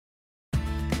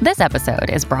This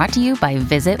episode is brought to you by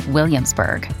Visit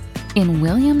Williamsburg. In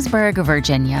Williamsburg,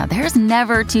 Virginia, there's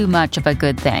never too much of a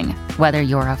good thing. Whether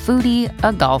you're a foodie,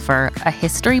 a golfer, a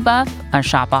history buff, a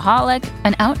shopaholic,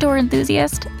 an outdoor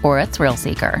enthusiast, or a thrill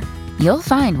seeker, you'll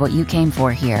find what you came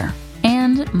for here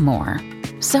and more.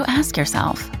 So ask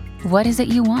yourself, what is it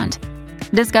you want?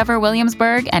 Discover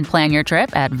Williamsburg and plan your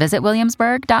trip at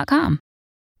visitwilliamsburg.com.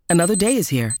 Another day is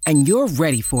here, and you're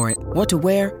ready for it. What to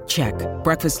wear? Check.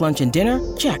 Breakfast, lunch, and dinner?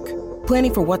 Check.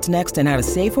 Planning for what's next and how to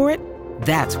save for it?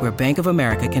 That's where Bank of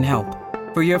America can help.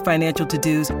 For your financial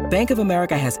to-dos, Bank of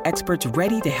America has experts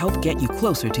ready to help get you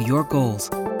closer to your goals.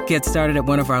 Get started at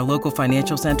one of our local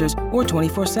financial centers or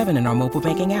 24/7 in our mobile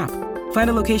banking app. Find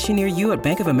a location near you at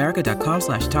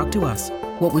bankofamerica.com/talktous.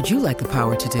 What would you like the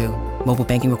power to do? Mobile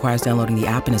banking requires downloading the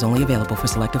app and is only available for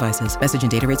select devices. Message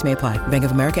and data rates may apply. Bank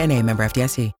of America N.A., member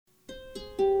FDIC.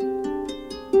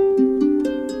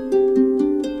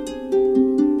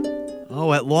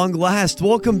 Oh, at long last,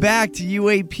 welcome back to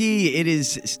UAP. It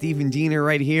is Stephen Diener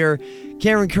right here.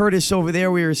 Karen Curtis over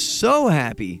there. We are so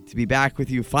happy to be back with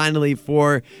you finally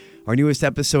for our newest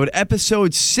episode,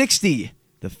 episode 60,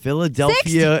 the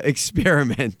Philadelphia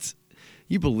Experiment.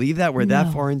 You believe that? We're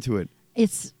that far into it.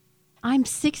 I'm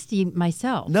 60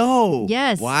 myself. No.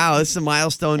 Yes. Wow, this is a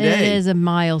milestone day. It is a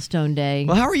milestone day.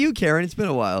 Well, how are you, Karen? It's been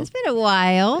a while. It's been a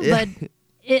while, Yeah.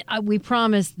 but we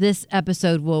promise this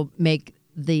episode will make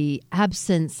the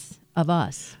absence of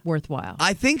us worthwhile.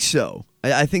 I think so.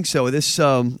 I think so. This,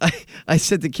 I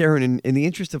said to Karen, in the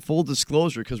interest of full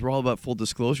disclosure, because we're all about full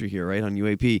disclosure here, right, on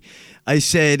UAP, I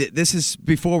said, this is,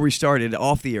 before we started,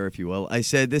 off the air, if you will, I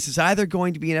said, this is either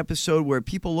going to be an episode where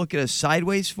people look at us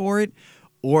sideways for it,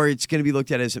 or it's going to be looked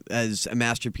at as a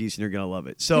masterpiece and you're going to love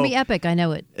it. So It's going to be epic, I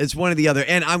know it. It's one or the other.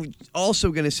 And I'm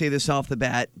also going to say this off the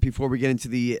bat before we get into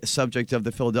the subject of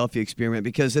the Philadelphia Experiment,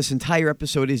 because this entire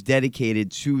episode is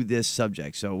dedicated to this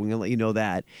subject. So we're going to let you know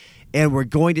that. And we're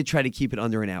going to try to keep it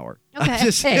under an hour.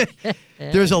 Okay.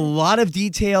 There's a lot of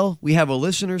detail. We have a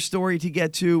listener story to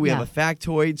get to. We have a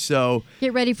factoid. So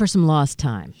get ready for some lost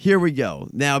time. Here we go.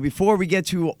 Now, before we get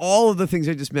to all of the things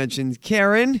I just mentioned,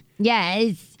 Karen.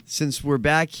 Yes. Since we're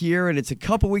back here, and it's a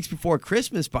couple weeks before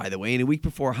Christmas, by the way, and a week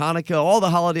before Hanukkah, all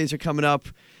the holidays are coming up.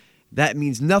 That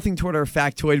means nothing toward our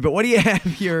factoid, but what do you have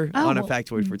here on a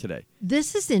factoid for today?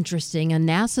 This is interesting. A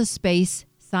NASA space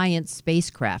science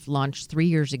spacecraft launched 3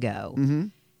 years ago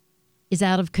is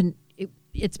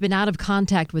it's been out of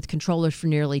contact with controllers for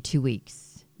nearly 2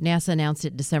 weeks. NASA announced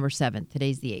it December 7th.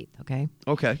 Today's the 8th, okay?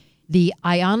 Okay. The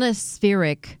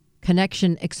Ionospheric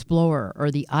Connection Explorer,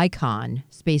 or the ICON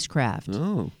spacecraft,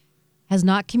 has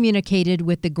not communicated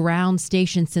with the ground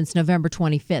station since November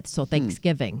 25th, so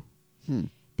Thanksgiving.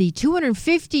 The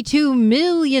 $252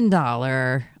 million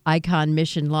ICON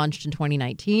mission launched in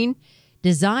 2019,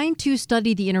 designed to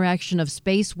study the interaction of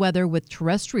space weather with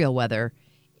terrestrial weather.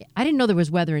 I didn't know there was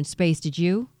weather in space. Did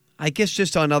you? I guess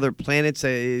just on other planets,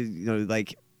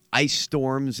 like ice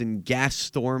storms and gas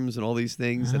storms and all these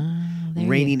things, and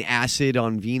raining acid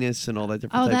on Venus and all that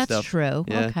different type stuff. Oh, that's true.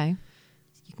 Yeah. Okay.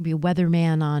 You can be a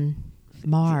weatherman on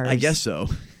Mars. I guess so.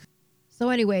 So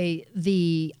anyway,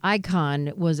 the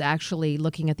ICON was actually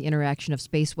looking at the interaction of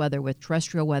space weather with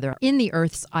terrestrial weather in the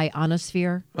Earth's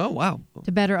ionosphere. Oh, wow.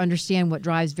 To better understand what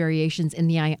drives variations in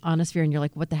the ionosphere. And you're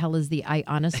like, what the hell is the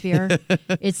ionosphere?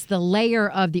 It's the layer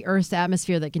of the Earth's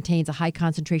atmosphere that contains a high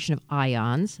concentration of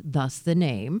ions, thus the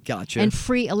name. Gotcha. And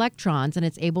free electrons, and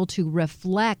it's able to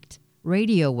reflect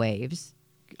radio waves.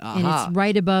 And it's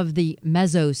right above the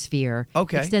mesosphere.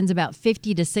 Okay. It extends about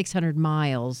 50 to 600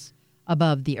 miles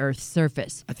above the Earth's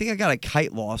surface. I think I got a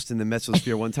kite lost in the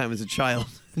mesosphere one time as a child.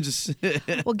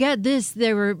 Well, get this.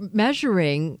 They were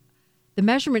measuring. The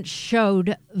measurement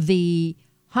showed the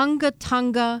Hunga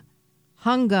Tonga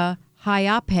Hunga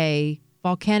Haiape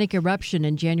volcanic eruption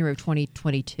in January of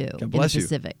 2022 God bless in the you.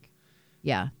 Pacific.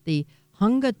 Yeah, the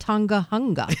Hunga Tonga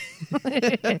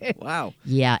Hunga. Wow.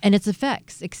 Yeah, and its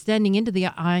effects extending into the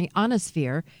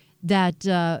ionosphere that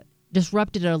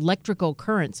disrupted an electrical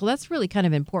current. So that's really kind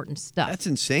of important stuff. That's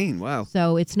insane. Wow.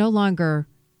 So it's no longer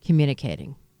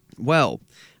communicating. Well,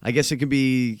 I guess it could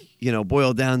be,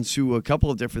 boiled down to a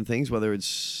couple of different things, whether it's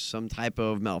some type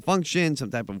of malfunction,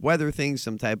 some type of weather thing,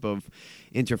 some type of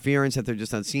interference that they're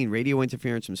just not seeing, radio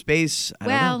interference from space. I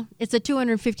don't know. It's a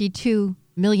 $252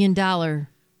 million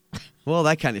Well,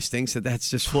 that kind of stinks that's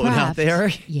just floating out craft.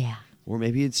 there. Yeah. Or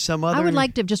maybe it's some other... I would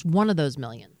like to have just one of those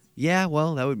millions. Yeah,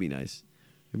 well, that would be nice.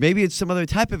 Or maybe it's some other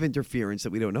type of interference that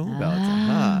we don't know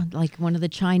about. Like one of the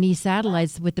Chinese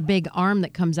satellites with the big arm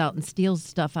that comes out and steals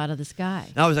stuff out of the sky.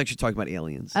 I was actually talking about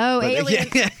aliens. Oh,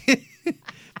 aliens. Yeah.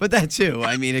 But that too.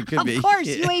 I mean, it could be. Of course,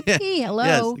 UAP. Hello.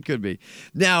 Yes, it could be.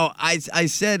 Now, I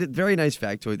said, very nice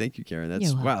factoid. Thank you, Karen.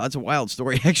 That's a wild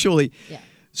story, actually. Yeah.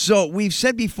 So we've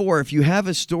said before, if you have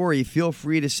a story, feel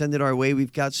free to send it our way.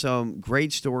 We've got some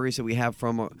great stories that we have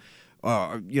from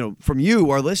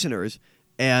you, our listeners.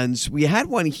 And we had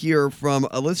one here from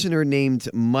a listener named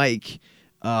Mike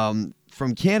from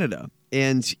Canada.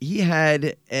 And he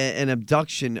had an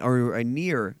abduction or a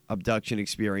near abduction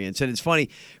experience. And it's funny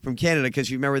from Canada because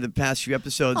you remember the past few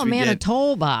episodes we did.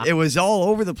 Manitoba. It was all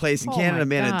over the place in Canada,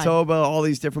 my God. Manitoba, all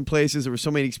these different places. There were so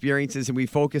many experiences, and we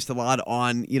focused a lot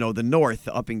on, the north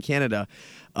up in Canada.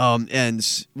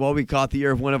 We caught the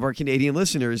ear of one of our Canadian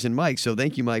listeners, and Mike. So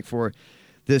thank you, Mike, for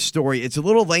this story. It's a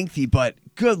little lengthy, but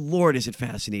good Lord, is it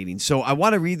fascinating. So I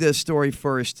want to read this story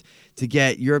first to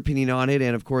get your opinion on it,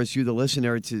 and of course you, the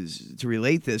listener, to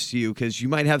relate this to you, because you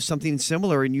might have something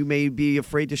similar and you may be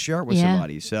afraid to share it with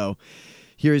somebody. So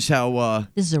here's how...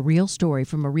 this is a real story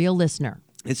from a real listener.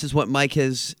 This is what Mike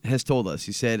has told us.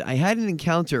 He said, I had an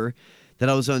encounter that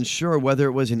I was unsure whether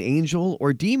it was an angel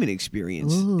or demon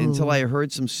experience until I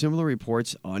heard some similar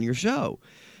reports on your show.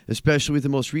 Especially with the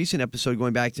most recent episode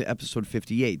going back to episode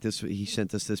 58. He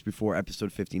sent us this before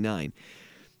episode 59.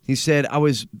 He said, I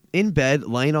was in bed,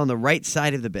 lying on the right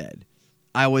side of the bed.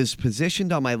 I was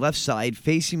positioned on my left side,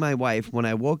 facing my wife, when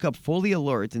I woke up fully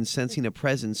alert and sensing a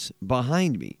presence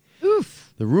behind me.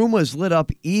 Oof. The room was lit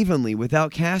up evenly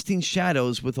without casting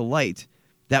shadows with a light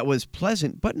that was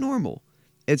pleasant but normal.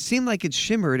 It seemed like it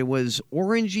shimmered. It was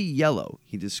orangey yellow.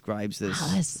 He describes this.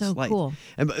 Wow, that's so light. cool.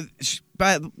 And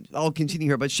I'll continue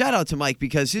here, but shout out to Mike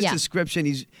because his description,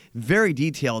 he's very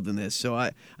detailed in this. So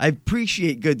I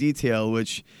appreciate good detail,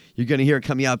 which you're going to hear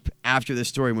coming up after this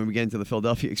story when we get into the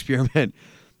Philadelphia experiment.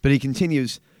 But he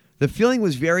continues, the feeling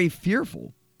was very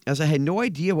fearful, as I had no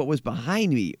idea what was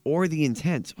behind me or the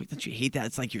intent. Oh, don't you hate that?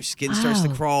 It's like your skin starts to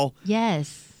crawl.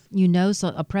 Yes. So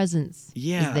a presence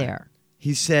is there.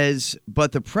 He says,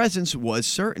 but the presence was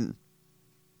certain.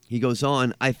 He goes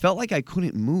on, I felt like I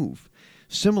couldn't move,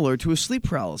 similar to a sleep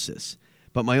paralysis.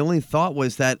 But my only thought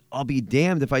was that I'll be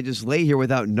damned if I just lay here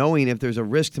without knowing if there's a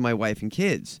risk to my wife and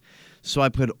kids. So I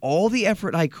put all the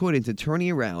effort I could into turning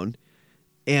around,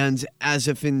 and as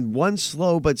if in one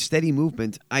slow but steady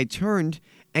movement, I turned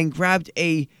and grabbed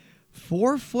a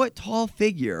 4-foot-tall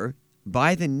figure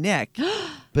by the neck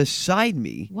beside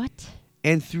me. What?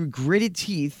 And through gritted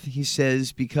teeth, he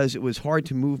says, because it was hard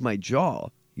to move my jaw,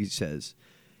 he says.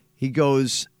 He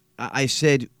goes, I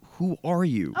said, who are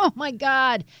you? Oh, my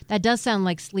God. That does sound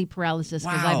like sleep paralysis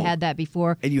because I've had that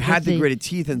before. And you had the gritted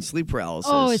teeth and sleep paralysis.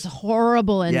 Oh, it's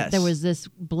horrible. And yes. There was this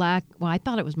I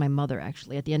thought it was my mother,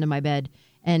 actually, at the end of my bed.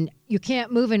 And you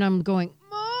can't move, and I'm going,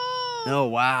 Mom! Oh,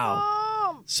 wow.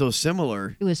 Mom! So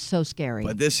similar. It was so scary.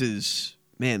 But this is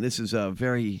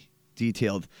very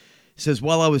detailed. It says,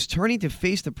 while I was turning to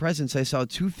face the presence, I saw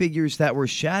two figures that were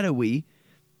shadowy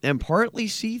and partly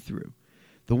see-through.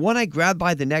 The one I grabbed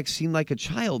by the neck seemed like a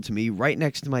child to me right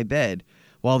next to my bed,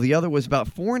 while the other was about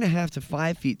 4.5 to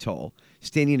 5 feet tall,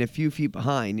 standing a few feet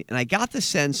behind, and I got the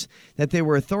sense that they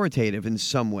were authoritative in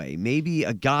some way, maybe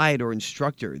a guide or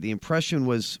instructor. The impression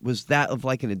was that of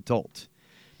like an adult,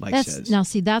 Mike says. Now,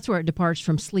 see, that's where it departs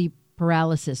from sleep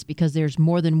paralysis because there's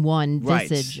more than one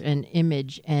visage and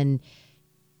image, and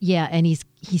and he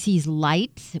sees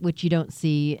light, which you don't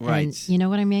see. Right. And you know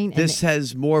what I mean? This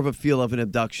has more of a feel of an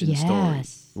abduction story.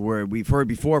 Yes. Where we've heard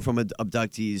before from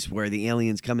abductees where the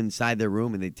aliens come inside their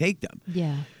room and they take them.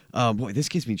 Yeah. Boy, this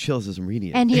gives me chills as I'm reading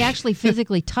it. And he actually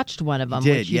physically touched one of them,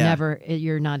 did, which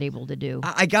you're not able to do.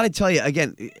 I got to tell you,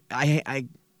 again, I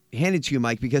hand it to you,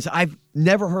 Mike, because I've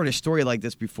never heard a story like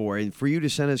this before. And for you to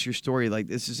send us your story, like,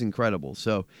 this is incredible.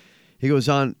 So he goes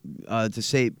on to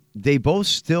say, they both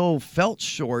still felt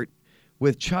short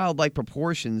with childlike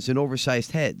proportions and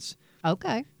oversized heads.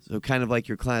 Okay. So kind of like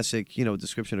your classic,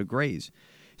 description of Greys.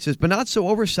 He says, but not so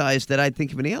oversized that I'd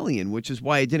think of an alien, which is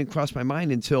why it didn't cross my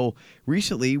mind until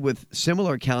recently with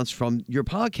similar accounts from your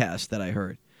podcast that I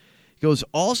heard. He goes,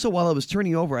 also, while I was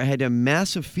turning over, I had a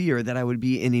massive fear that I would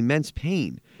be in immense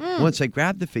pain once I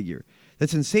grabbed the figure. The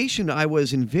sensation I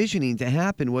was envisioning to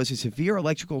happen was a severe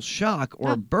electrical shock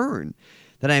or burn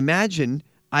that I imagined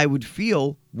I would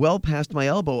feel well past my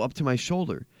elbow up to my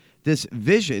shoulder. This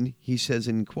vision, he says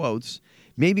in quotes,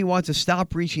 made me want to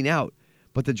stop reaching out.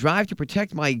 But the drive to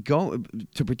protect me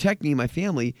and my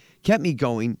family kept me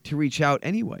going to reach out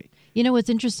anyway. You know, it's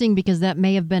interesting because that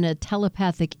may have been a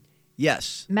telepathic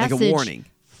message like a warning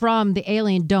from the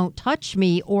alien. Don't touch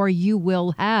me, or you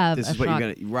will have. This a is what shock.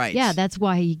 you're gonna right. Yeah, that's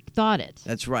why he thought it.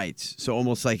 That's right. So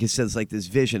almost like it says like this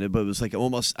vision, but it was like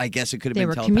almost. I guess it could have been. They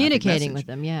were telepathic communicating message. with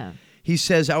them. Yeah. He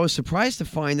says, I was surprised to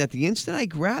find that the instant I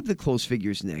grabbed the closed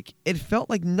figure's neck, it felt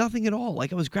like nothing at all,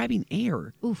 like I was grabbing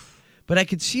air. Oof. But I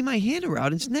could see my hand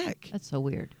around its neck. That's so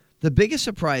weird. The biggest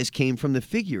surprise came from the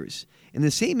figures. In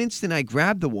the same instant I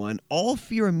grabbed the one, all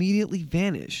fear immediately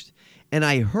vanished. And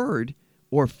I heard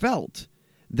or felt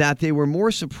that they were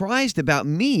more surprised about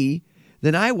me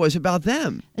than I was about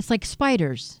them. It's like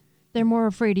spiders. They're more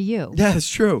afraid of you. Yeah, it's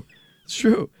true. It's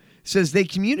true. Says they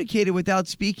communicated without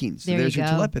speaking. So there's your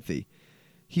telepathy.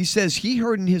 He says he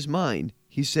heard in his mind,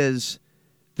 he says,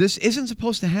 this isn't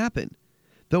supposed to happen.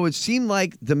 Though it seemed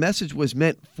like the message was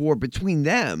meant for between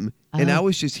them, and I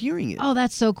was just hearing it. Oh,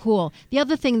 that's so cool. The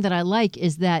other thing that I like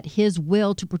is that his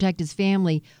will to protect his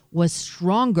family was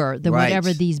stronger than Right.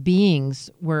 whatever these beings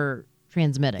were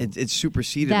transmitting. It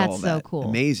superseded That's all that. so cool.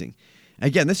 Amazing.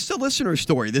 Again, this is a listener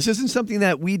story. This isn't something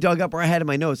that we dug up or I had in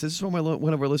my notes. This is from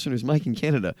one of our listeners, Mike in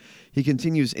Canada. He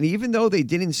continues, and even though they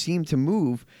didn't seem to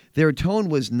move, their tone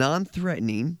was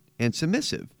non-threatening and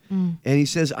submissive. And he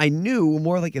says, I knew,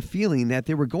 more like a feeling, that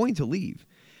they were going to leave.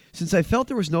 Since I felt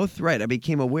there was no threat, I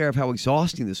became aware of how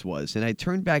exhausting this was, and I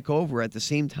turned back over at the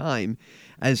same time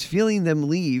as feeling them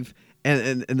leave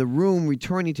and the room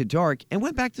returning to dark, and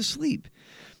went back to sleep.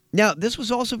 Now, this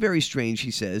was also very strange,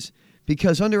 he says,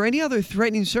 because under any other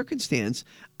threatening circumstance,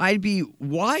 I'd be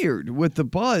wired with the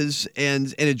buzz and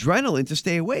adrenaline to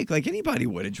stay awake, like anybody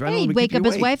would. Adrenaline He'd would wake keep up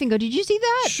you his awake. wife and go, did you see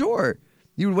that? Sure.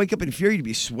 You would wake up in fear. You'd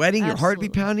be sweating. Your heart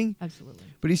would be pounding. Absolutely.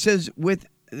 But he says with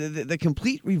the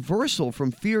complete reversal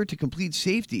from fear to complete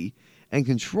safety and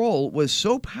control was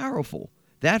so powerful,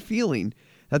 that feeling,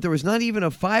 that there was not even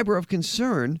a fiber of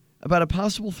concern about a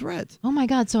possible threat. Oh, my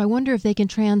God. So I wonder if they can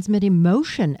transmit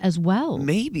emotion as well.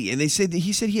 Maybe. And he said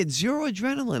he had zero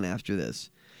adrenaline after this.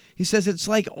 He says it's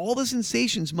like all the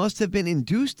sensations must have been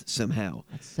induced somehow.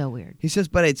 That's so weird. He says,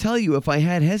 but I tell you, if I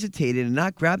had hesitated and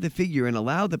not grabbed the figure and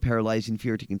allowed the paralyzing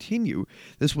fear to continue,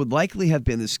 this would likely have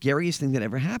been the scariest thing that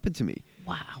ever happened to me.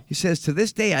 Wow. He says, to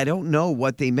this day, I don't know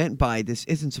what they meant by this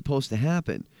isn't supposed to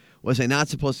happen. Was I not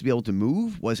supposed to be able to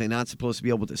move? Was I not supposed to be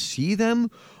able to see them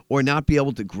or not be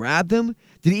able to grab them?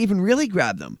 Did he even really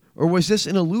grab them? Or was this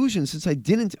an illusion since I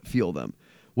didn't feel them?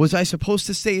 Was I supposed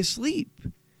to stay asleep?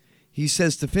 He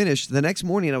says to finish, the next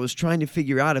morning I was trying to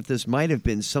figure out if this might have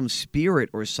been some spirit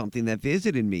or something that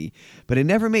visited me, but it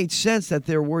never made sense that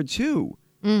there were two.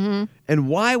 Mm-hmm. And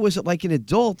why was it like an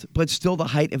adult, but still the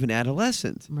height of an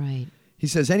adolescent? Right. He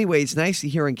says, anyway, it's nice to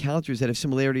hear encounters that have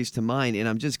similarities to mine, and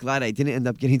I'm just glad I didn't end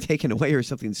up getting taken away or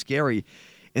something scary.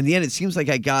 In the end, it seems like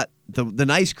I got the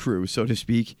nice crew, so to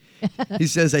speak. He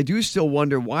says, I do still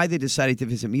wonder why they decided to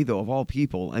visit me, though, of all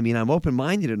people. I mean, I'm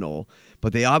open-minded and all,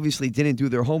 but they obviously didn't do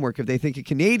their homework if they think a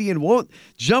Canadian won't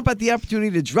jump at the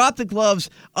opportunity to drop the gloves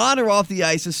on or off the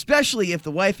ice, especially if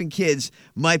the wife and kids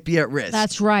might be at risk.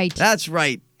 That's right. That's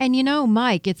right. And you know,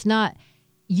 Mike, it's not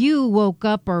you woke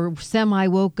up or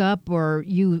semi-woke up or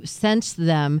you sensed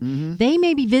them. Mm-hmm. They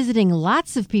may be visiting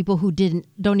lots of people who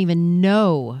don't even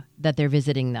know that they're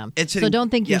visiting them. So don't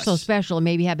think you're so special. It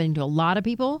may be happening to a lot of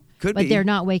people, Could but be. they're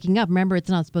not waking up. Remember, it's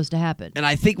not supposed to happen. And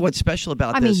I think what's special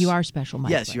about this... I mean, you are special,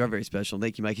 Mike. Yes, you are very special.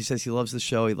 Thank you, Mike. He says he loves the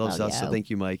show. He loves us, yeah. so thank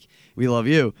you, Mike. We love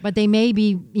you. But they may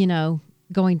be,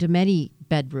 going to many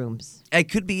bedrooms.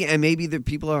 It could be, and maybe the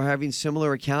people are having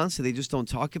similar accounts, so they just don't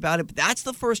talk about it. But that's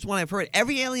the first one I've heard.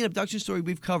 Every alien abduction story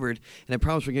we've covered, and I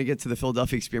promise we're going to get to the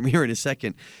Philadelphia experiment here in a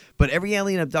second, but every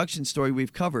alien abduction story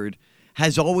we've covered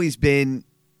has always been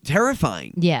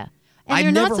terrifying. Yeah. And I've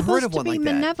they're never not heard supposed of to one be like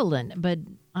that. benevolent, but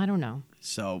I don't know.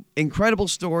 So, incredible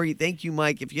story. Thank you,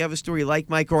 Mike. If you have a story like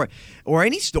Mike or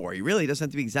any story, really, it doesn't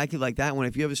have to be exactly like that one.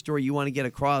 If you have a story you want to get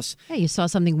across. Hey, you saw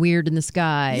something weird in the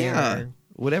sky. Yeah. Or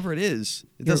Whatever it is,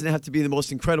 it doesn't have to be the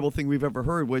most incredible thing we've ever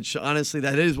heard, which, honestly,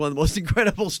 that is one of the most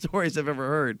incredible stories I've ever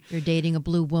heard. you're dating a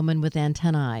blue woman with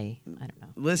antennae. I don't know.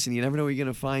 Listen, you never know what you're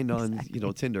going to find on,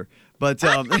 Tinder. But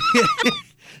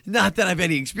not that I have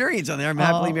any experience on there. I'm a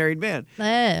happily married man.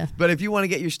 But if you want to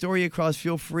get your story across,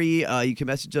 feel free. You can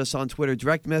message us on Twitter.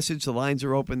 Direct message. The lines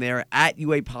are open there at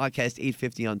UA Podcast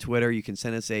 850 on Twitter. You can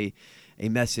send us a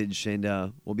message,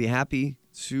 and we'll be happy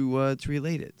to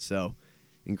relate it. So,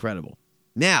 incredible.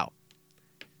 Now,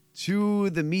 to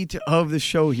the meat of the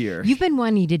show here. You've been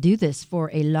wanting to do this for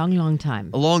a long, long time.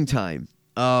 A long time.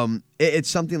 It's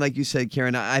something, like you said,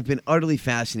 Karen, I've been utterly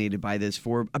fascinated by this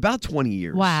for about 20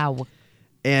 years. Wow.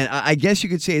 And I guess you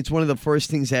could say it's one of the first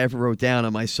things I ever wrote down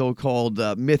on my so-called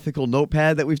mythical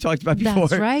notepad that we've talked about before.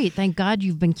 That's right. Thank God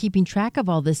you've been keeping track of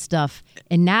all this stuff.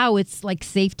 And now it's like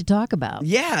safe to talk about.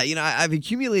 Yeah, I've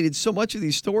accumulated so much of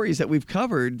these stories that we've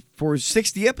covered for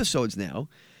 60 episodes now.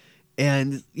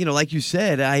 And, like you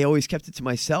said, I always kept it to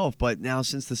myself. But now,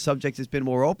 since the subject has been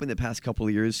more open the past couple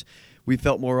of years, we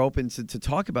felt more open to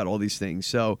talk about all these things.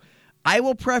 So I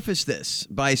will preface this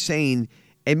by saying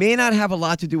it may not have a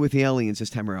lot to do with aliens this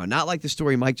time around, not like the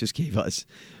story Mike just gave us,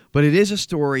 but it is a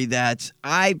story that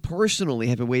I personally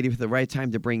have been waiting for the right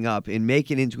time to bring up and make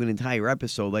it into an entire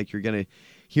episode like you're going to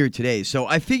hear today. So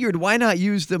I figured, why not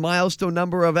use the milestone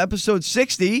number of episode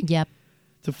 60 Yep.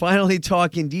 to finally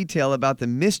talk in detail about the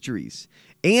mysteries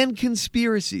and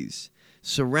conspiracies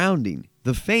surrounding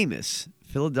the famous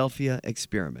Philadelphia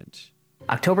experiment.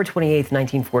 October 28,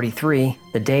 1943,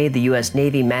 the day the U.S.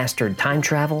 Navy mastered time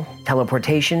travel,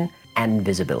 teleportation, and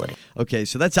invisibility. Okay,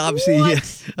 so that's obviously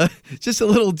just a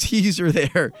little teaser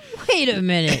there. Wait a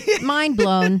minute. Mind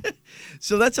blown.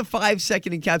 So that's a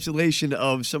 5-second encapsulation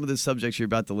of some of the subjects you're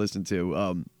about to listen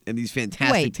to and these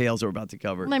fantastic tales we're about to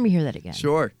cover. Let me hear that again.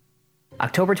 Sure.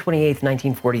 October 28,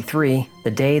 1943,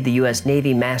 the day the U.S.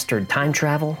 Navy mastered time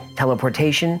travel,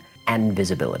 teleportation, and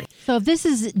invisibility. So if this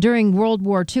is during World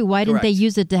War II, why didn't they Correct.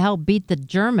 use it to help beat the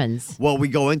Germans? Well, we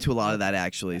go into a lot of that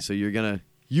actually, so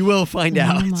you will find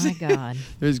out. Oh, my God.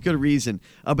 There's good reason.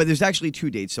 But there's actually 2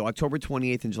 dates, so October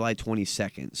 28th and July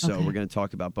 22nd. So Okay. we're going to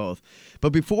talk about both.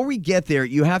 But before we get there,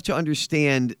 you have to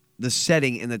understand the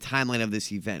setting and the timeline of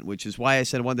this event, which is why I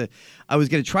said I was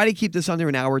going to try to keep this under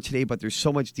an hour today, but there's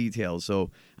so much detail, so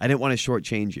I didn't want to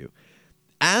shortchange you.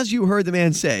 As you heard the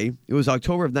man say, it was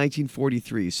October of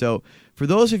 1943. So for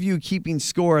those of you keeping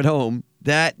score at home,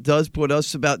 that does put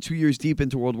us about 2 years deep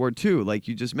into World War II, like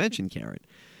you just mentioned, Karen.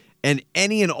 And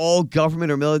any and all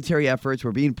government or military efforts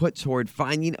were being put toward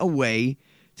finding a way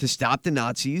to stop the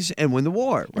Nazis and win the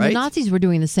war, And right? the Nazis were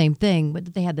doing the same thing,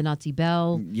 but they had the Nazi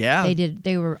bell. Yeah.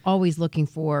 They were always looking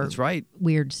for That's right.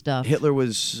 weird stuff. Hitler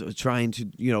was trying to,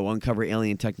 uncover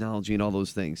alien technology and all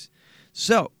those things.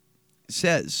 So, it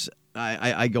says,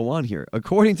 I go on here.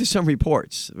 According to some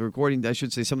reports,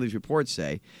 some of these reports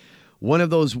say, one of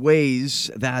those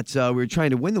ways that we were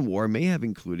trying to win the war may have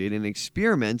included an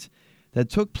experiment that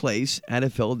took place at a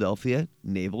Philadelphia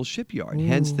naval shipyard.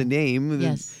 Hence the name.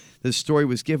 Yes. The story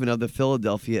was given of the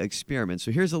Philadelphia experiment. So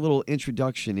here's a little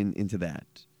introduction into that.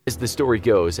 As the story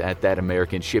goes, at that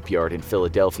American shipyard in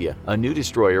Philadelphia, a new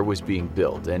destroyer was being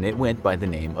built, and it went by the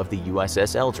name of the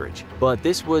USS Eldridge. But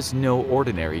this was no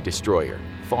ordinary destroyer.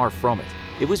 Far from it.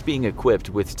 It was being equipped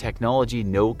with technology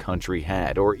no country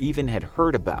had or even had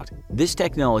heard about. This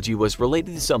technology was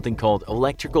related to something called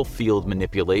electrical field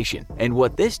manipulation, and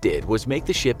what this did was make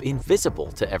the ship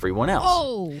invisible to everyone else.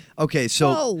 Oh, Okay,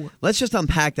 so Whoa. let's just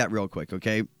unpack that real quick,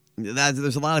 okay?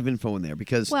 There's a lot of info in there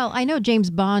because well, I know James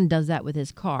Bond does that with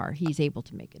his car. He's able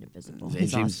to make it invisible.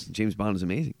 He's awesome. James Bond is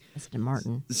amazing. Aston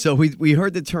Martin. So we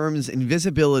heard the terms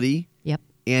invisibility Yep.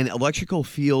 and electrical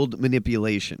field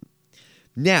manipulation.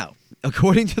 Now,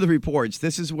 according to the reports,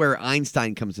 this is where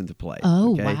Einstein comes into play.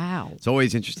 Oh, okay? wow. It's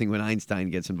always interesting when Einstein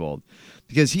gets involved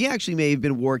because he actually may have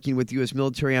been working with the U.S.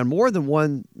 military on more than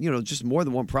one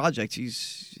project.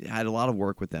 He's had a lot of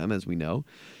work with them, as we know.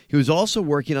 He was also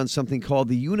working on something called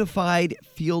the unified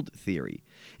field theory.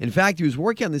 In fact, he was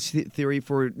working on this theory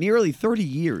for nearly 30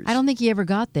 years. I don't think he ever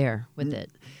got there with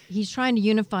it. He's trying to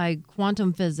unify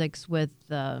quantum physics with,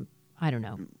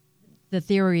 the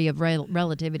theory of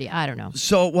relativity. I don't know.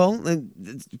 So, well,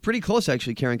 it's pretty close,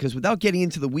 actually, Karen, because without getting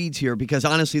into the weeds here, because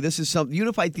honestly, this is some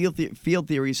unified field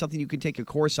theory is something you can take a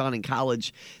course on in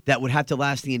college that would have to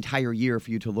last the entire year for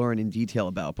you to learn in detail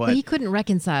about. But he couldn't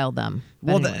reconcile them.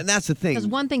 Well, and that's the thing. Because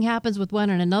one thing happens with one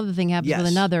and another thing happens with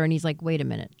Yes. another, and he's like, wait a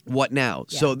minute. What now?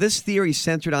 Yeah. So this theory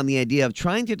centered on the idea of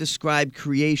trying to describe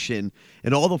creation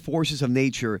and all the forces of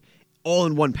nature all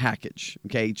in one package,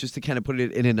 okay, just to kind of put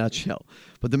it in a nutshell.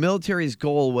 But the military's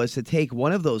goal was to take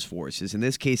one of those forces, in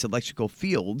this case electrical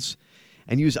fields,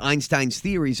 and use Einstein's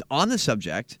theories on the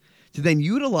subject to then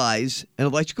utilize an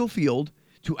electrical field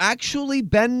to actually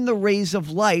bend the rays of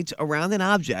light around an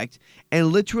object and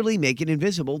literally make it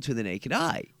invisible to the naked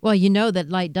eye. Well, you know that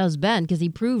light does bend because he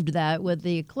proved that with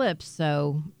the eclipse.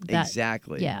 So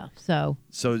Exactly. Yeah. So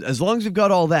as long as we've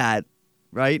got all that,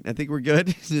 right, I think we're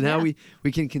good. So now Yeah.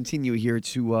 we can continue here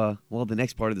to, the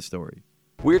next part of the story.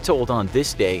 We're told on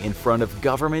this day, in front of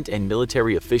government and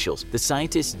military officials, the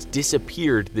scientists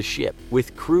disappeared the ship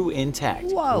with crew intact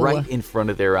Whoa. right in front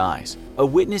of their eyes. A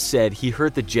witness said he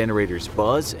heard the generators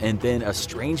buzz, and then a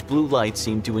strange blue light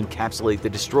seemed to encapsulate the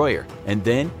destroyer. And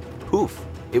then, poof,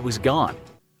 it was gone.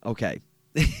 Okay.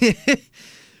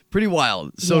 Pretty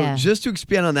wild. So Yeah. just to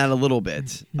expand on that a little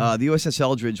bit, the USS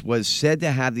Eldridge was said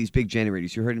to have these big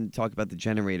generators. You heard him talk about the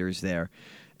generators there.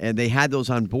 And they had those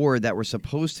on board that were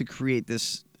supposed to create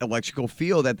this electrical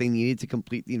field that they needed to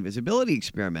complete the invisibility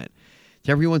experiment.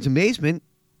 To everyone's amazement,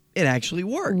 it actually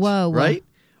worked. Whoa. Right?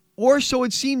 Or so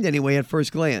it seemed anyway at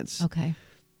first glance. okay.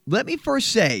 Let me first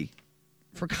say,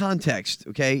 for context,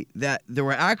 okay, that there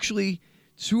were actually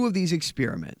two of these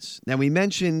experiments. Now, we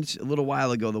mentioned a little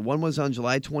while ago, the one was on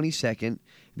July 22nd,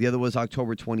 the other was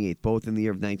October 28th, both in the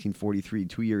year of 1943,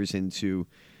 2 years into,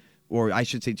 or I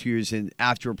should say 2 years in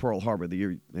after Pearl Harbor.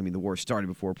 The war started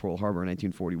before Pearl Harbor in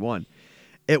 1941.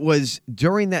 It was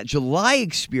during that July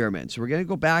experiment, so we're going to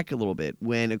go back a little bit,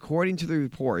 when, according to the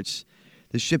reports,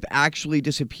 the ship actually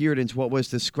disappeared into what was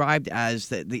described as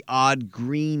the odd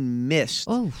green mist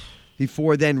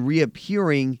before then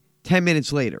reappearing 10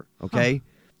 minutes later, okay? Huh.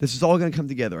 This is all going to come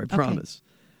together, I promise.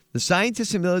 The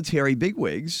scientists and military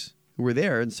bigwigs who were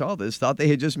there and saw this thought they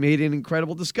had just made an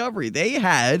incredible discovery. They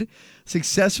had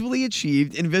successfully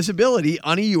achieved invisibility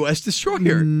on a U.S.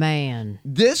 destroyer. Man.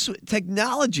 This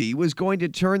technology was going to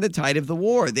turn the tide of the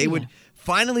war. They would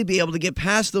finally be able to get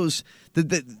past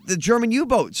the German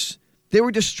U-boats. They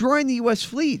were destroying the U.S.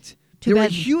 fleet. They were a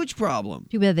huge problem.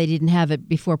 Too bad they didn't have it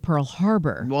before Pearl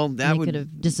Harbor. Well, that could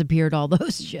have disappeared all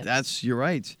those ships. You're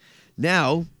right.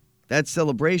 Now, that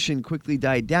celebration quickly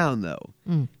died down, though.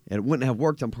 And it wouldn't have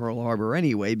worked on Pearl Harbor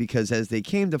anyway, because as they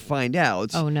came to find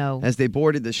out, as they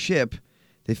boarded the ship,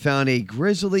 they found a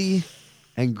grisly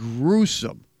and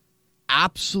gruesome,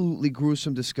 absolutely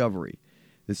gruesome discovery.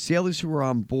 The sailors who were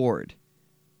on board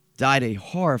died a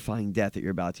horrifying death that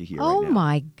you're about to hear right now. Oh,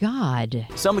 my God.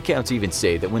 Some accounts even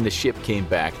say that when the ship came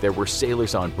back, there were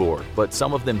sailors on board, but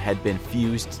some of them had been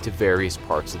fused to various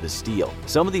parts of the steel.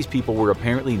 Some of these people were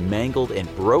apparently mangled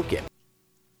and broken.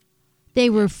 They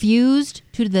were fused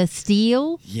to the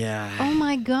steel? Yeah. Oh,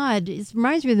 my God. It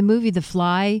reminds me of the movie The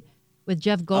Fly with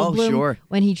Jeff Goldblum. Oh, sure.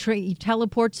 When he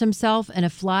teleports himself and a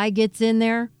fly gets in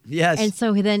there. Yes. And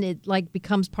so then it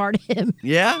becomes part of him.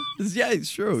 Yeah? Yeah, it's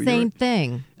true. Same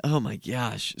thing. Oh, my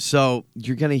gosh. So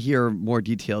you're going to hear more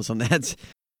details on that.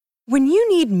 When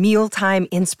you need mealtime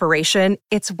inspiration,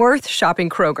 it's worth shopping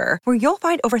Kroger, where you'll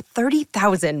find over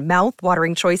 30,000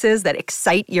 mouth-watering choices that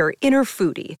excite your inner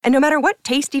foodie. And no matter what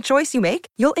tasty choice you make,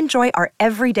 you'll enjoy our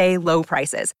everyday low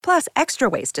prices, plus extra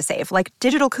ways to save, like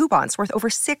digital coupons worth over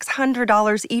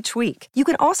 $600 each week. You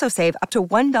can also save up to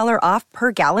 $1 off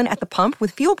per gallon at the pump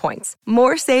with fuel points.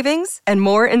 More savings and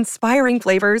more inspiring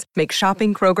flavors make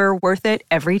shopping Kroger worth it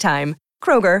every time.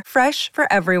 Kroger, fresh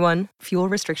for everyone. Fuel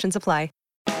restrictions apply.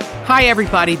 Hi,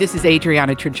 everybody. This is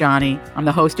Adriana Trajani. I'm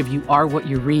the host of You Are What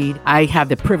You Read. I have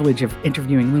the privilege of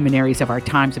interviewing luminaries of our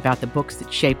times about the books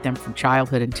that shaped them from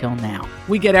childhood until now.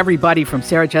 We get everybody from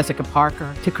Sarah Jessica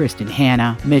Parker to Kristen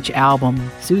Hanna, Mitch Albom,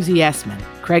 Susie Essman,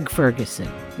 Craig Ferguson,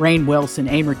 Rainn Wilson,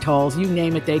 Amor Tolls, you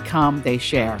name it, they come, they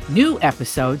share. New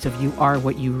episodes of You Are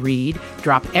What You Read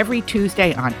drop every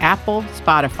Tuesday on Apple,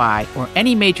 Spotify, or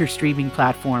any major streaming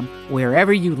platform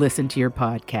wherever you listen to your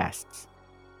podcasts.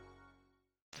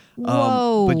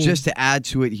 Whoa. But just to add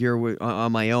to it here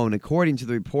on my own, according to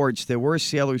the reports, there were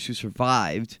sailors who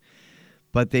survived,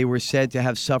 but they were said to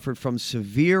have suffered from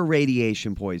severe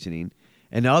radiation poisoning,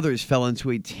 and others fell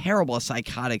into a terrible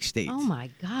psychotic state. Oh,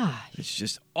 my gosh. It's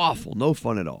just awful. No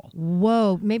fun at all.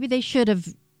 Whoa. Maybe they should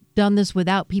have done this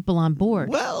without people on board.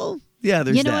 Well, yeah,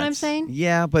 there's that. You know what I'm saying?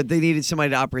 Yeah, but they needed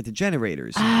somebody to operate the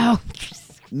generators. Oh.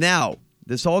 Now,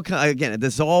 this all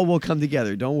will come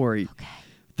together. Don't worry. Okay.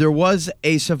 There was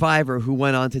a survivor who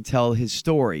went on to tell his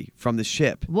story from the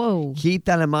ship. Whoa. Keep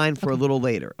that in mind for a little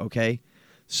later, okay?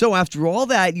 So after all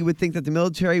that, you would think that the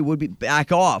military would be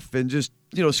back off and just,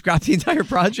 scrap the entire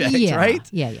project, right?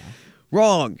 Yeah.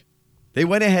 Wrong. They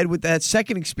went ahead with that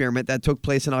second experiment that took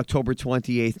place on October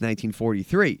 28th,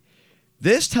 1943.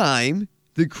 This time,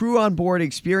 the crew on board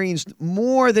experienced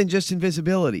more than just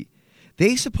invisibility.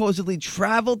 They supposedly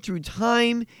traveled through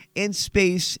time and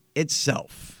space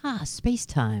itself.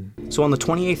 Space-time. So on the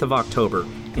 28th of October,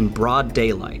 in broad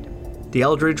daylight, the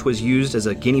Eldridge was used as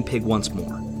a guinea pig once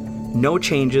more. No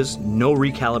changes, no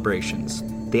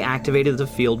recalibrations. They activated the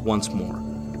field once more.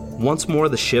 Once more,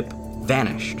 the ship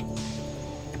vanished.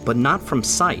 But not from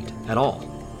sight at all.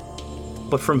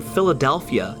 But from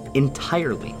Philadelphia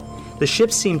entirely. The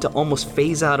ship seemed to almost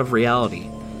phase out of reality.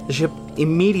 The ship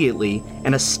immediately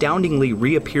and astoundingly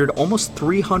reappeared almost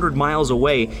 300 miles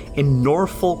away in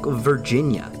Norfolk,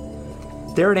 Virginia.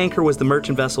 There at anchor was the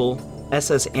merchant vessel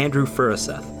SS Andrew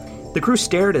Furuseth. The crew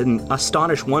stared in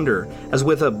astonished wonder as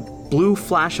with a blue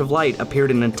flash of light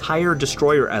appeared an entire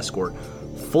destroyer escort,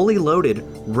 fully loaded,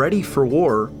 ready for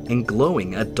war, and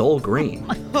glowing a dull green.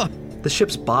 The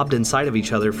ships bobbed inside of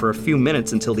each other for a few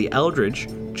minutes until the Eldridge,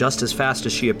 just as fast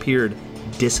as she appeared,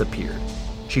 disappeared.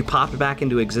 She popped back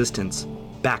into existence,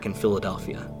 back in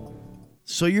Philadelphia.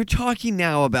 So you're talking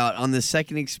now about, on the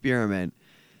second experiment,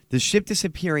 the ship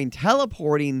disappearing,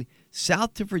 teleporting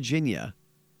south to Virginia,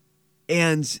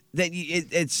 and that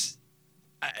it's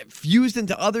fused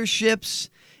into other ships.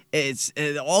 It's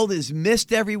all this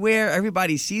mist everywhere.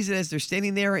 Everybody sees it as they're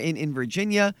standing there in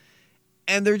Virginia,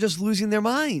 and they're just losing their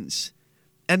minds.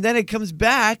 And then it comes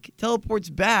back, teleports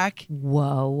back.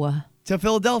 Whoa. To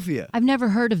Philadelphia. I've never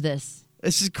heard of this.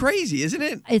 This is crazy, isn't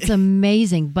it? It's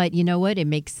amazing. But you know what? It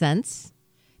makes sense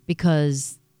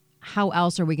because how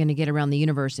else are we going to get around the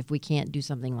universe if we can't do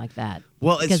something like that?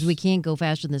 Well, because we can't go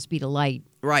faster than the speed of light.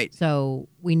 Right. So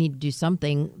we need to do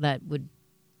something that would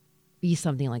be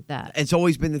something like that. It's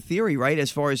always been the theory, right?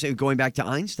 As far as going back to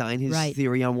Einstein, his Right.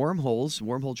 theory on wormholes,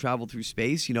 wormhole travel through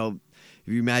space. You know,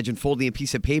 if you imagine folding a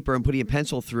piece of paper and putting a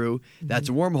pencil through, that's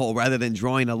a wormhole rather than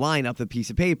drawing a line up the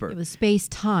piece of paper. It was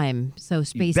space-time. So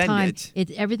space-time, it.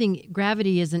 everything,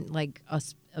 gravity isn't like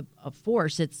a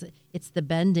force. It's the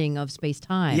bending of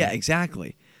space-time. Yeah,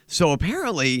 exactly. So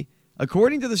apparently,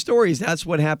 according to the stories, that's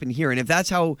what happened here. And if that's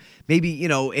how maybe, you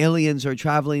know, aliens are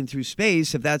traveling through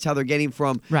space, if that's how they're getting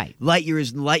from light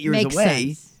years and light years Makes away,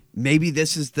 sense. maybe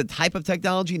this is the type of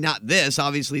technology. Not this.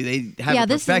 Obviously, they have Yeah, it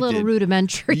this perfected. is a little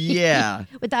rudimentary. Yeah.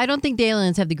 But I don't think the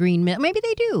aliens have the green mist. Maybe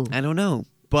they do. I don't know.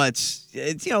 But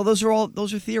it's, you know, those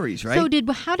are theories, right?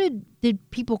 So how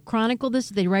did people chronicle this?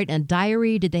 Did they write in a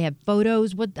diary? Did they have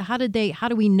photos? How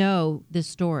do we know this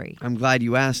story? I'm glad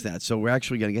you asked that. So we're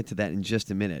actually going to get to that in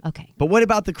just a minute. Okay. But what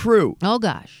about the crew? Oh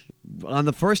gosh. On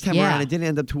the first time Yeah. around, it didn't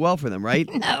end up too well for them,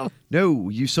 right? No. No.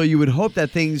 So you would hope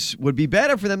that things would be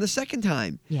better for them the second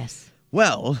time. Yes.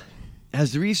 Well,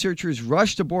 as the researchers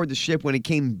rushed aboard the ship when it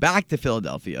came back to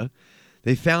Philadelphia,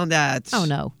 they found that, Oh,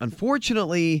 no.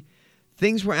 unfortunately,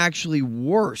 things were actually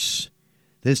worse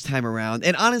this time around.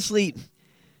 And honestly,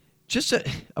 just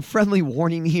a friendly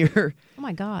warning here. Oh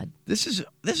my God. This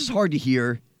is hard to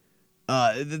hear.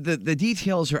 The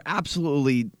details are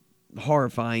absolutely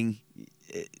horrifying.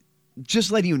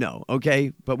 Just letting you know,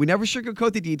 okay? But we never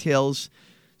sugarcoat the details.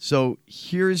 So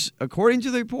here's, according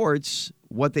to the reports,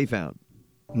 what they found.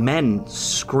 Men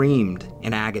screamed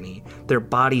in agony, their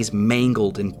bodies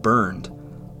mangled and burned,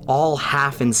 all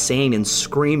half insane and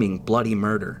screaming bloody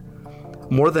murder.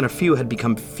 More than a few had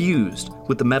become fused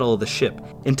with the metal of the ship,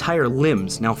 entire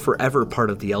limbs now forever part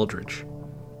of the Eldridge.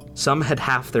 Some had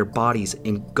half their bodies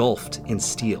engulfed in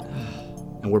steel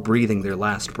and were breathing their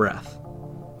last breath.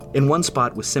 In one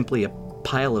spot was simply a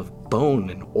pile of bone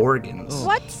and organs.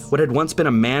 What? What had once been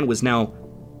a man was now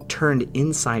turned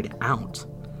inside out,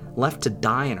 left to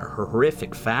die in a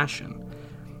horrific fashion.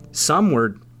 Some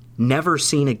were never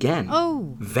seen again.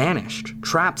 Oh. Vanished,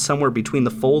 trapped somewhere between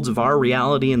the folds of our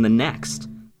reality and the next.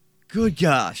 Good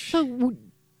gosh. So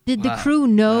did the crew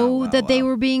know that they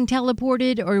were being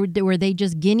teleported, or were they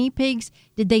just guinea pigs?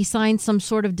 Did they sign some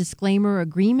sort of disclaimer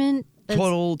agreement?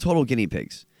 Total guinea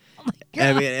pigs. Oh my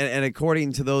God. I mean, and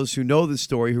according to those who know the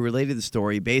story, who related the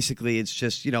story, basically it's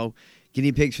just, you know,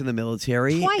 guinea pigs from the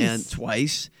military.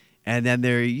 Twice. And then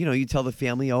they're, you know, you tell the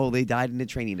family, oh, they died in a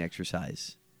training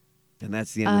exercise. And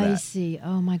that's the end of that. I see.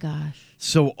 Oh my gosh.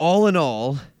 So all in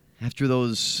all, after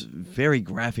those very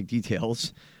graphic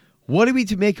details, what are we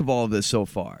to make of all of this so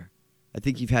far? I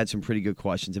think you've had some pretty good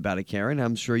questions about it, Karen.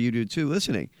 I'm sure you do too,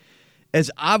 listening.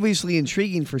 It's obviously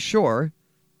intriguing for sure.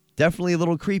 Definitely a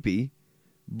little creepy.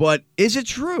 But is it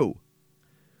true?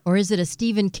 Or is it a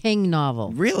Stephen King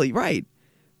novel? Really, right.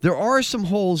 There are some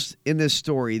holes in this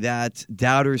story that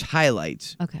doubters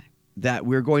highlight. Okay. That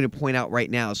we're going to point out right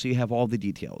now, so you have all the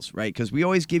details, right? Because we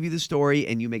always give you the story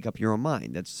and you make up your own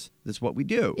mind. That's what we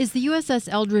do. Is the USS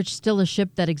Eldridge still a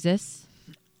ship that exists?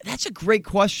 That's a great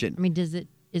question. I mean, is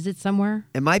it somewhere?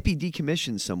 It might be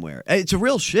decommissioned somewhere. It's a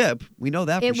real ship. We know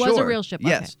that for sure. It was a real ship.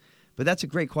 Yes. Okay. But that's a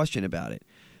great question about it.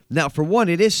 Now, for one,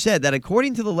 it is said that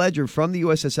according to the ledger from the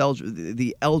USS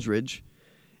the Eldridge,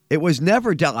 it was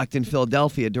never docked in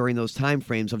Philadelphia during those time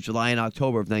frames of July and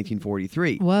October of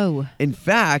 1943. Whoa. In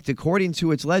fact, according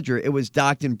to its ledger, it was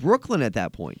docked in Brooklyn at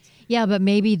that point. Yeah, but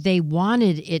maybe they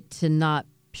wanted it to not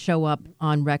show up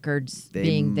on records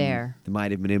being there. They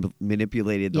might have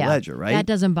manipulated the ledger, right? That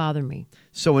doesn't bother me.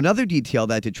 So another detail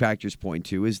that detractors point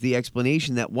to is the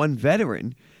explanation that one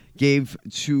veteran gave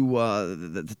to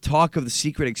the talk of the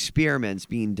secret experiments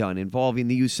being done involving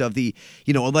the use of the,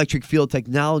 electric field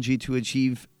technology to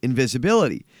achieve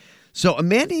invisibility. So a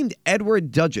man named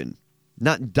Edward Dudgeon,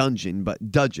 not Dungeon,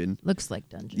 but Dudgeon. Looks like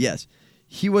Dungeon. Yes.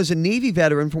 He was a Navy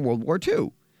veteran from World War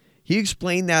II. He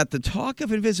explained that the talk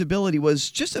of invisibility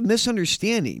was just a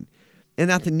misunderstanding and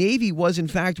that the Navy was, in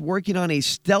fact, working on a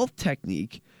stealth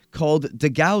technique called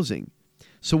degaussing.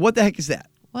 So what the heck is that?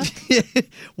 What?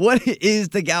 What is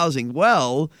degaussing?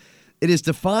 Well, it is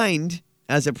defined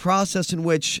as a process in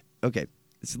which, okay,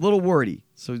 it's a little wordy,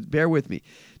 so bear with me.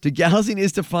 Degaussing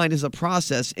is defined as a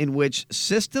process in which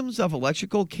systems of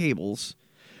electrical cables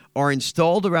are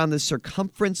installed around the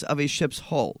circumference of a ship's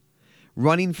hull,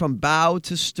 running from bow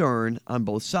to stern on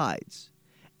both sides.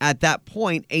 At that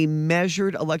point, a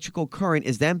measured electrical current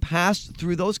is then passed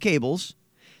through those cables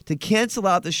to cancel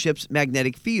out the ship's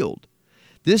magnetic field.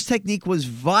 This technique was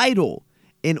vital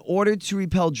in order to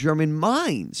repel German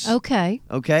mines. Okay.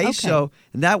 So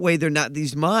and that way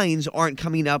these mines aren't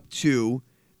coming up to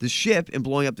the ship and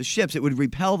blowing up the ships. It would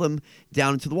repel them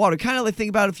down into the water. Kind of like, think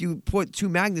about if you put two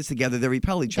magnets together, they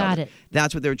repel each other. Got it.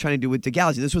 That's what they were trying to do with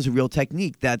degaussing. This was a real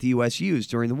technique that the U.S. used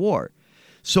during the war.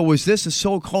 So was this a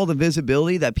so-called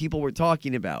invisibility that people were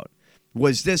talking about?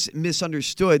 Was this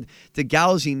misunderstood,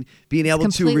 degaussing being able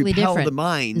to repel the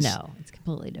mines? No, it's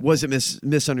completely different. Was it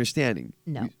misunderstanding?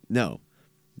 No. No.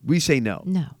 We say no.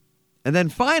 No. And then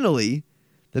finally,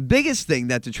 the biggest thing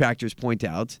that detractors point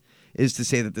out is to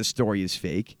say that this story is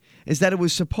fake, is that it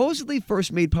was supposedly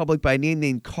first made public by a man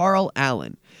named Carl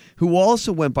Allen, who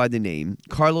also went by the name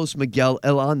Carlos Miguel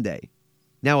Allende.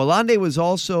 Now, Allende was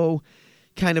also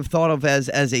kind of thought of as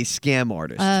a scam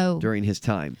artist during his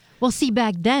time. Well, see,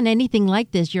 back then, anything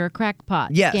like this, you're a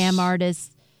crackpot. Yes. Scam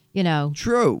artist,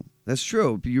 True. That's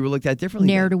true. But you were looked at differently.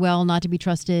 Ne'er-do-well, not to be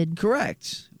trusted.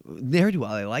 Correct.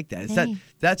 Ne'er-do-well, I like that. Hey.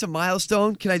 That's a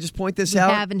milestone. Can I just point this We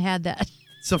out? haven't had that.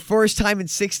 It's the first time in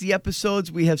 60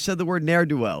 episodes we have said the word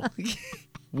ne'er-do-well.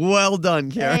 Well done,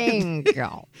 Karen. Thank you.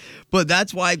 But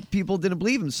that's why people didn't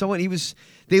believe him.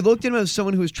 They looked at him as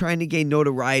someone who was trying to gain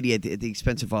notoriety at the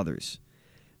expense of others.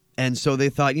 And so they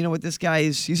thought, you know what, this guy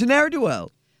he's a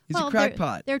ne'er-do-well. He's a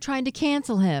crackpot. They're trying to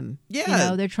cancel him.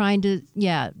 Yeah. They're trying to,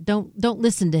 don't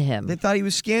listen to him. They thought he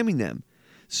was scamming them.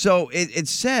 So it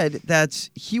said that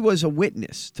he was a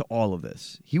witness to all of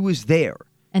this. He was there.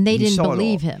 And they He didn't saw it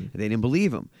believe all. him. They didn't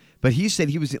believe him. But he said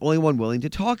he was the only one willing to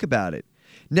talk about it.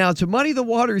 Now, to muddy the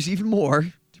waters even more,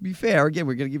 to be fair, again,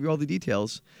 we're going to give you all the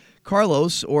details.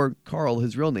 Carlos, or Carl,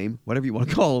 his real name, whatever you want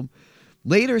to call him,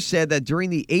 later said that during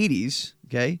the 80s,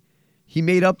 he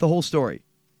made up the whole story.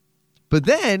 But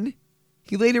then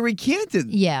he later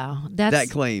recanted that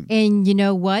claim. And you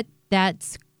know what?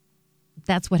 That's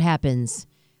what happens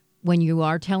when you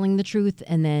are telling the truth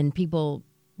and then people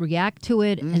react to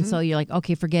it. And so you're like,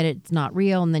 okay, forget it. It's not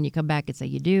real. And then you come back and say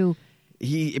you do.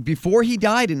 Before he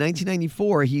died in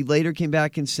 1994, he later came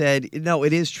back and said, no,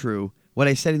 it is true. What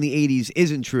I said in the 80s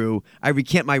isn't true. I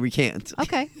recant my recant.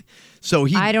 Okay. So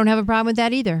I don't have a problem with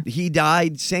that either. He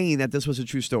died saying that this was a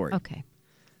true story. Okay.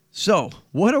 So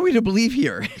what are we to believe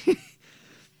here?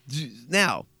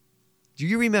 Now, do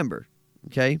you remember,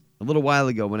 a little while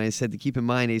ago when I said to keep in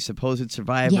mind a supposed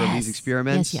survivor of these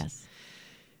experiments? Yes.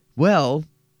 Well,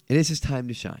 it is his time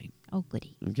to shine. Oh,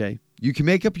 goody. Okay. You can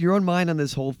make up your own mind on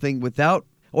this whole thing without,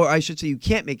 or I should say you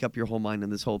can't make up your whole mind on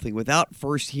this whole thing without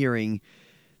first hearing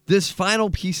this final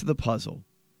piece of the puzzle.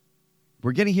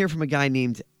 We're going to hear from a guy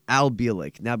named Al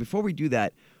Bielek. Now, before we do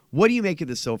that, what do you make of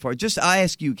this so far? I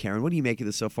ask you, Karen, what do you make of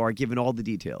this so far, given all the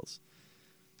details?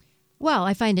 Well,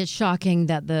 I find it shocking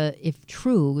that if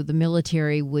true, the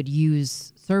military would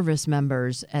use service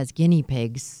members as guinea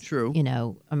pigs. True.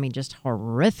 Just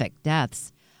horrific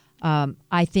deaths.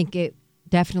 I think it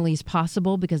definitely is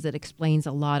possible because it explains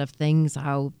a lot of things,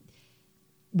 how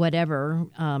whatever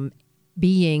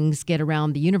beings get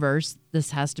around the universe,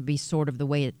 this has to be sort of the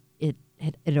way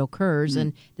it occurs.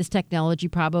 And this technology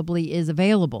probably is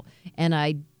available. And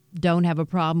I don't have a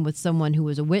problem with someone who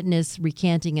was a witness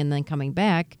recanting and then coming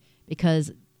back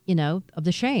because, of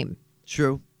the shame.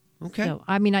 True. Okay. So,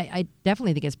 I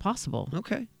definitely think it's possible.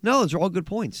 Okay. No, those are all good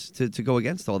points to go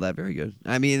against all that. Very good.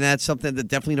 That's something that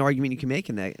definitely an argument you can make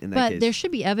in that case. But there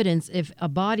should be evidence. If a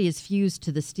body is fused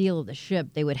to the steel of the ship,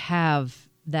 they would have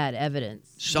that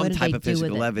evidence. Some type of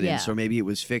physical evidence, or maybe it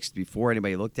was fixed before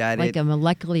anybody looked at it. Like a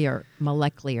molecular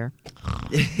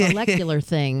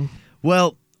thing.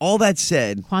 Well, all that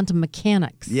said, quantum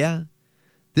mechanics. Yeah.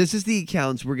 This is the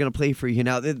accounts we're going to play for you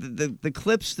now. The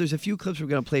clips, there's a few clips we're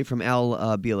going to play from Al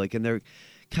Bielek, and they're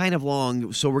kind of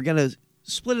long, so we're going to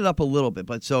split it up a little bit.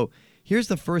 But so here's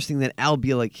the first thing that Al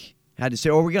Bielek had to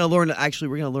say. We're going to learn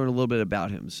a little bit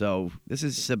about him. So this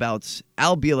is about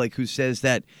Al Bielek, who says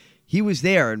that he was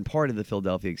there and part of the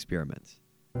Philadelphia experiment.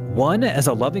 One as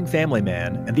a loving family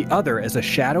man and the other as a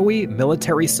shadowy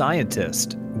military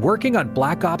scientist, working on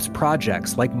Black Ops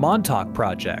projects like Montauk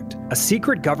Project, a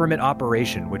secret government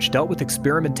operation which dealt with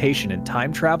experimentation in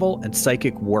time travel and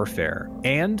psychic warfare,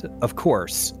 and, of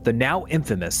course, the now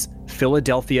infamous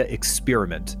Philadelphia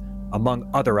experiment, among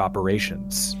other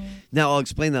operations. Now, I'll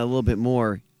explain that a little bit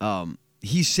more.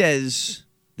 He says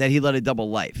that he led a double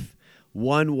life.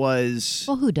 One was,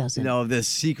 who doesn't? The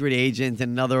secret agent,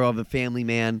 and another of a family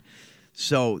man.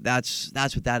 So that's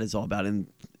what that is all about. And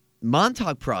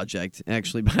Montauk Project,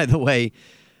 actually, by the way,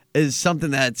 is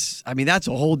something that's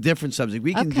a whole different subject.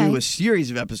 We can do a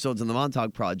series of episodes on the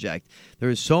Montauk Project. There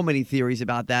are so many theories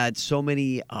about that, so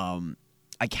many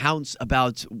accounts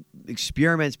about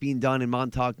experiments being done in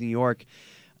Montauk, New York,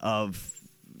 of,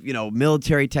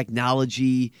 military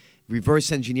technology,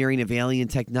 reverse engineering of alien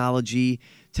technology,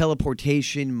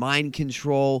 teleportation, mind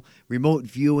control, remote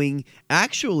viewing.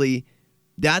 Actually,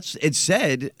 it's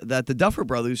said that the Duffer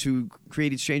Brothers, who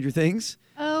created Stranger Things,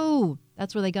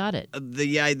 that's where they got it.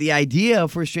 The idea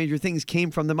for Stranger Things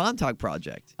came from the Montauk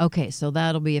Project. Okay, so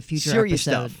that'll be a future serious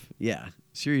episode. Stuff. Yeah,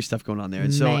 serious stuff going on there.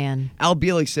 And Man. So Al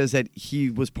Bielek says that he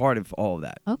was part of all of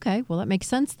that. Okay, well, that makes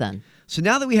sense then. So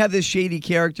now that we have this shady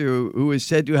character who is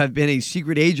said to have been a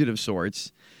secret agent of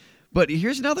sorts, but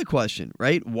here's another question,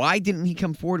 right? Why didn't he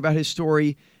come forward about his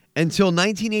story until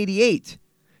 1988?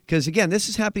 Because, again, this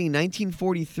is happening in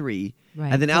 1943,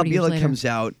 right, and then Al Bielek later. comes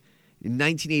out in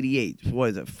 1988. What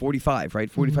is it, 45,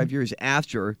 right? 45 years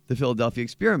after the Philadelphia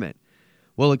experiment.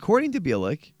 Well, according to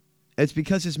Bielek, it's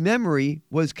because his memory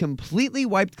was completely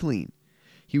wiped clean.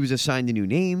 He was assigned a new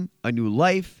name, a new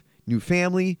life, new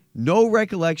family, no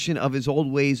recollection of his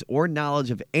old ways or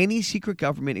knowledge of any secret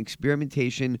government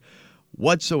experimentation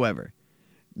whatsoever.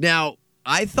 Now,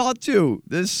 I thought, too,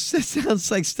 this sounds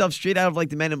like stuff straight out of, like,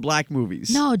 the Men in Black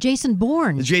movies. No, Jason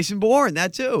Bourne. Jason Bourne,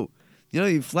 that, too.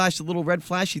 You flash the little red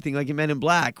flashy thing like in Men in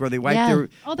Black, or they wipe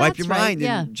wipe your mind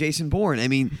in Jason Bourne. I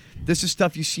mean, this is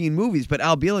stuff you see in movies, but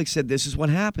Al Bielek said this is what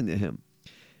happened to him.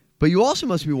 But you also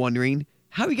must be wondering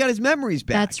how he got his memories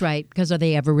back. That's right, because are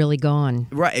they ever really gone?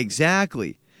 Right,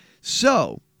 exactly.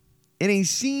 So, in a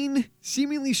scene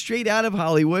seemingly straight out of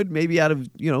Hollywood, maybe out of,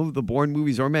 the Bourne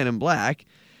movies or Men in Black,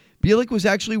 Bielek was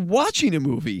actually watching a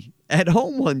movie at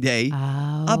home one day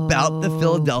about the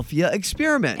Philadelphia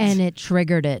experiment. And it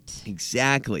triggered it.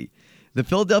 Exactly. The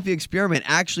Philadelphia experiment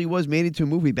actually was made into a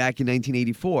movie back in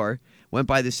 1984, went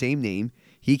by the same name.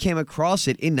 He came across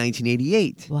it in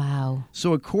 1988. Wow.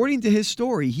 So according to his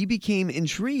story, he became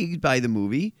intrigued by the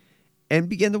movie and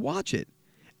began to watch it.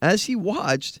 As he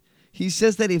watched, he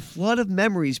says that a flood of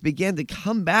memories began to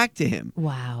come back to him.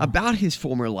 Wow. About his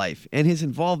former life and his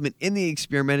involvement in the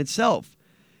experiment itself.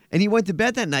 And he went to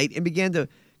bed that night and began to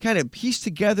kind of piece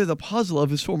together the puzzle of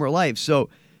his former life. So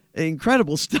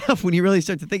incredible stuff when you really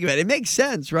start to think about it. It makes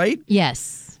sense, right?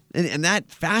 Yes. In that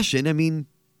fashion,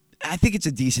 I think it's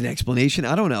a decent explanation.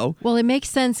 I don't know. Well, it makes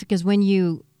sense because when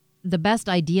the best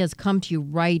ideas come to you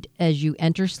right as you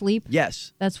enter sleep.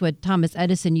 Yes. That's what Thomas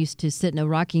Edison used to sit in a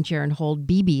rocking chair and hold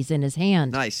BBs in his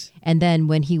hand. Nice. And then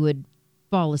when he would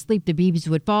fall asleep, the BBs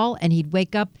would fall and he'd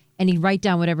wake up and he'd write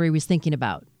down whatever he was thinking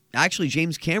about. Actually,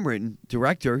 James Cameron,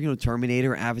 director,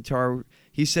 Terminator, Avatar,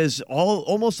 he says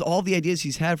almost all the ideas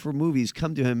he's had for movies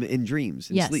come to him in dreams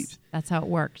and sleep. Yes, that's how it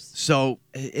works. So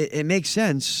it makes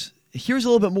sense. Here's a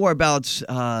little bit more about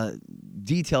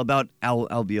detail about Al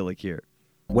Bielek here.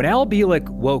 When Al Bielek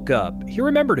woke up, he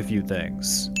remembered a few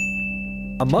things.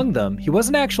 Among them, he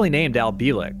wasn't actually named Al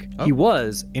Bielek. Oh. He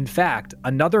was, in fact,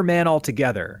 another man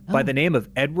altogether by the name of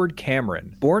Edward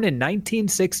Cameron, born in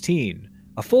 1916,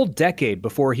 a full decade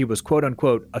before he was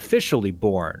quote-unquote officially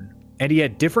born. And he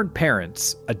had different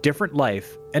parents, a different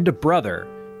life, and a brother,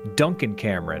 Duncan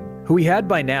Cameron, who he had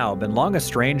by now been long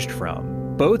estranged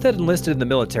from. Both had enlisted in the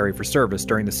military for service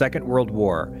during the Second World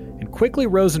War and quickly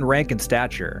rose in rank and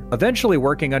stature, eventually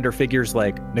working under figures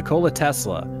like Nikola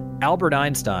Tesla, Albert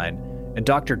Einstein, and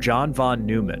Dr. John von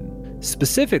Neumann,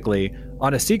 specifically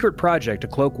on a secret project to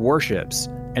cloak warships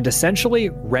and essentially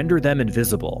render them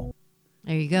invisible.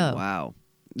 There you go. Wow.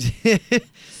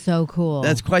 So cool.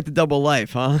 That's quite the double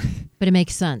life, huh? But it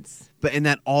makes sense. And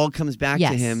that all comes back to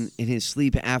him in his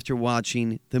sleep after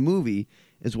watching the movie,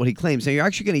 is what he claims. Now, you're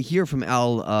actually going to hear from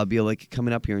Al Bielek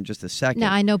coming up here in just a second.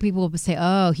 Now, I know people will say,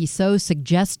 oh, he's so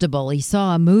suggestible. He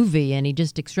saw a movie and he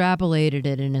just extrapolated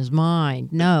it in his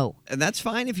mind. No. And that's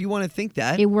fine if you want to think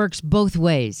that. It works both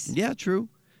ways. Yeah, true.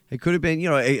 It could have been,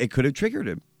 it could have triggered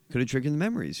him. Could have triggered the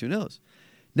memories. Who knows?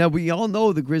 Now, we all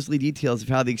know the grisly details of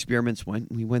how the experiments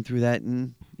went. We went through that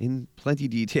in plenty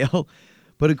detail.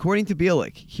 But according to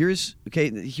Bielek,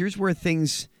 here's where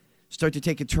things start to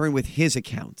take a turn with his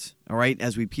account, all right,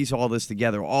 as we piece all this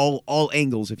together, all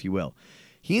angles, if you will.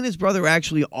 He and his brother were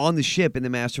actually on the ship in the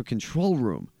master control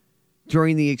room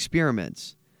during the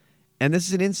experiments. And this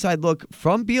is an inside look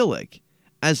from Bielek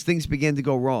as things began to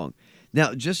go wrong.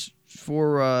 Now, just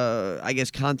for,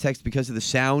 context, because of the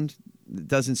sound, it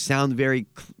doesn't sound very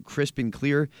crisp and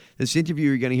clear. This interview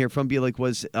you're going to hear from Bielek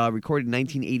was recorded in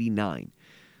 1989.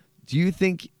 Do you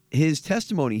think his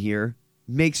testimony here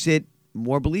makes it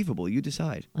more believable? You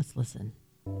decide. Let's listen.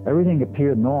 Everything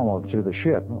appeared normal to the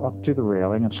ship, up to the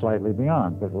railing and slightly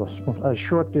beyond. But a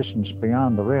short distance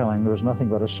beyond the railing, there was nothing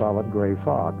but a solid gray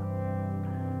fog.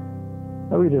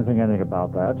 Well, we didn't think anything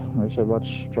about that. We said, let's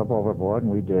jump overboard,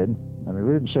 and we did. I mean,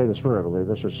 we didn't say this verbally.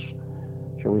 This was,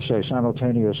 shall we say,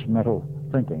 simultaneous mental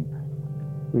thinking.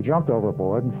 We jumped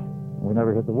overboard, and we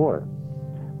never hit the water.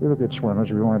 We were good swimmers.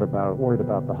 We weren't worried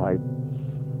about the height.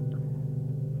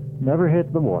 Never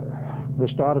hit the water.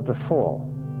 We started to fall.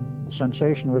 The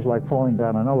sensation was like falling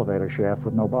down an elevator shaft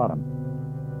with no bottom.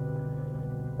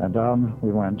 And down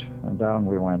we went, and down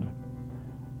we went.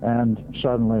 And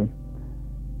suddenly,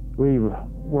 we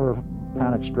were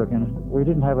panic-stricken. We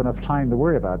didn't have enough time to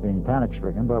worry about being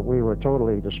panic-stricken, but we were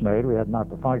totally dismayed. We had not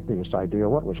the slightest idea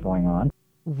what was going on.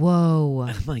 Whoa.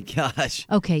 Oh, my gosh.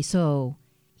 Okay, so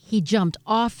he jumped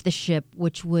off the ship,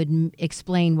 which would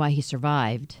explain why he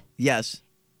survived. Yes.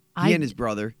 He and his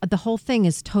brother. The whole thing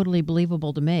is totally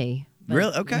believable to me. But,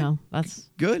 Really? Okay. You know, that's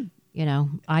Good. You know,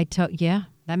 yeah,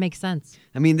 that makes sense.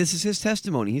 I mean, this is his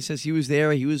testimony. He says he was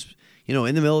there. He was,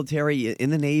 in the military, in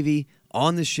the Navy,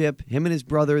 on the ship. Him and his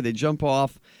brother, they jump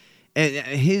off. And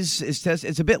his test,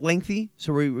 it's a bit lengthy,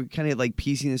 so we're kind of like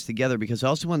piecing this together because I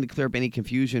also wanted to clear up any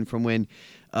confusion from when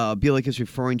Bielik is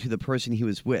referring to the person he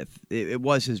was with. It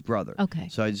was his brother. Okay.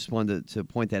 So I just wanted to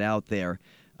point that out there.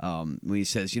 When he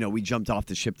says, we jumped off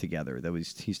the ship together.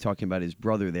 He's talking about his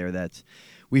brother there that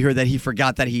we heard that he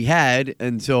forgot that he had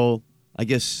until, I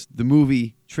guess, the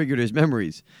movie triggered his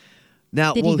memories.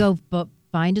 Now, Did he go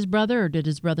find his brother, or did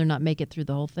his brother not make it through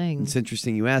the whole thing? It's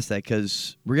interesting you asked that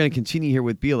because we're going to continue here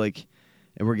with Bielik,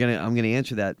 and I'm going to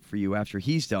answer that for you after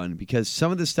he's done because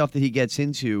some of the stuff that he gets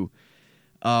into,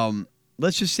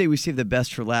 let's just say we save the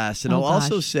best for last. And I'll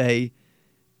also say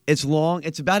it's long.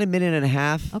 It's about a minute and a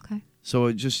half. Okay.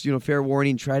 So just, fair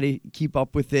warning, try to keep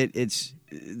up with it. It's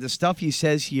the stuff he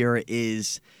says here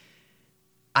is,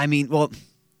 I'll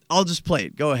just play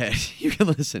it. Go ahead. You can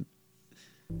listen.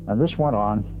 And this went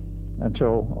on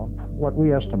until what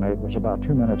we estimate was about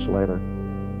 2 minutes later.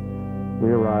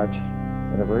 We arrived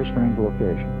at a very strange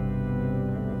location.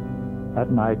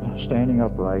 At night, standing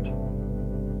upright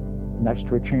next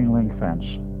to a chain link fence.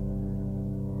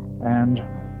 And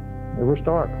it was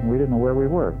dark. We didn't know where we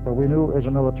were, but we knew it was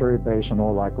a military base in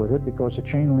all likelihood because the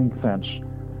chain link fence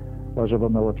was of a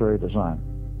military design.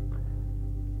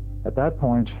 At that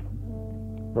point,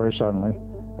 very suddenly,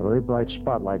 a very bright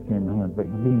spotlight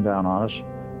beamed down on us,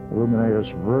 illuminated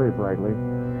us very brightly.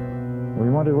 We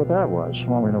wondered what that was.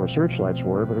 Well, we know what searchlights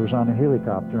were, but it was on a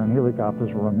helicopter, and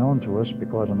helicopters were unknown to us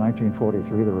because in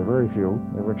 1943 there were very few.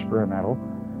 They were experimental.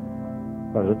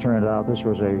 But as it turned out, this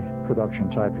was a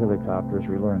production-type helicopter, as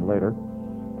we learned later.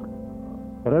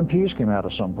 But MPs came out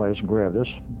of someplace and grabbed us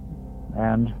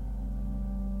and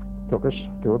took us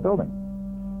to a building.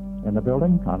 In the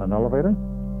building, on an elevator,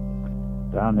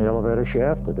 down the elevator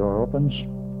shaft, the door opens.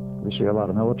 We see a lot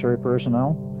of military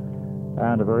personnel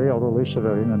and a very elderly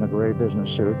civilian in a gray business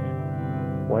suit,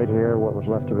 white hair, what was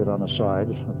left of it on the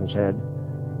sides of his head,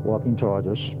 walking towards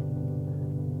us.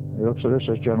 He looks at us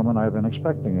and says, "Gentlemen, I've been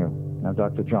expecting you. I'm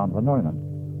Dr. John von Neumann."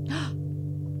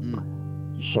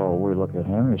 So we look at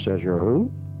him. He says, "You're who?"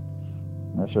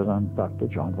 I said, "I'm Dr.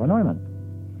 John von Neumann."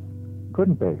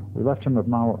 Couldn't be. We left him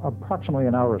approximately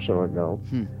an hour or so ago.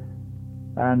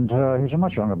 And he's a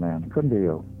much younger man. Couldn't be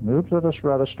you. He looked at us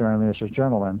rather sternly and says,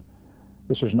 "Gentlemen,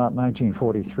 this is not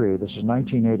 1943. This is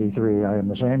 1983. I am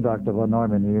the same Dr. von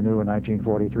Neumann you knew in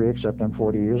 1943, except I'm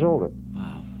 40 years older.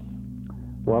 Wow.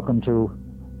 Welcome to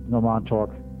the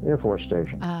Montauk Air Force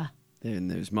Station."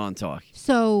 And there's Montauk.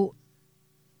 So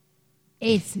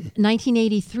it's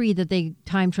 1983 that they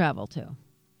time travel to.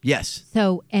 Yes.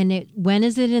 So, when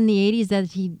is it in the 80s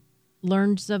that he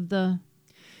learns of the...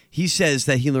 He says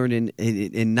that he learned in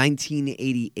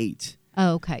 1988.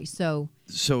 Oh, okay. I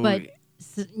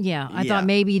thought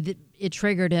maybe it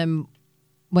triggered him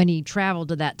when he traveled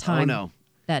to that time. Oh,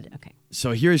 no. Okay.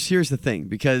 So here's the thing,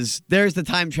 because there's the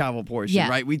time travel portion,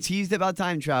 right? We teased about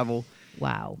time travel.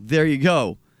 Wow. There you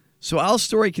go. So Al's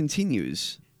story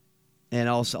continues, and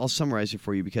I'll summarize it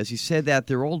for you, because he said that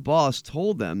their old boss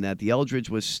told them that the Eldridge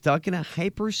was stuck in a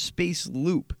hyperspace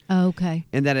loop. Oh, okay.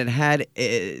 And that it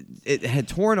had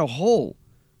torn a hole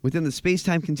within the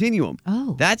space-time continuum.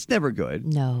 Oh. That's never good.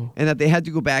 No. And that they had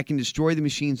to go back and destroy the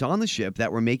machines on the ship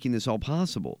that were making this all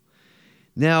possible.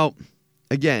 Now,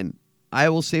 again, I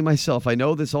will say myself, I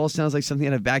know this all sounds like something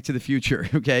out of Back to the Future,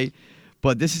 okay?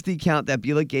 But this is the account that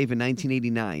Bielik gave in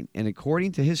 1989. And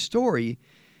according to his story,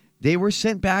 they were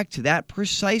sent back to that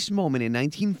precise moment in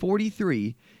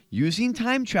 1943 using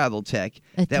time travel tech.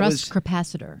 A thrust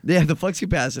capacitor. Yeah, the flux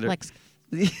capacitor.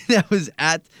 that was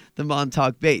at the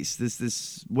Montauk base.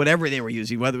 This whatever they were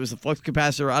using, whether it was a flux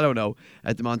capacitor, I don't know,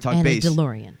 at the Montauk and base. a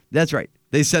DeLorean. That's right.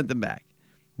 They sent them back.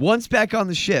 Once back on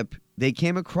the ship, they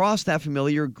came across that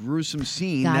familiar gruesome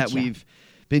scene that we've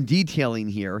been detailing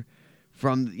here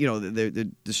from,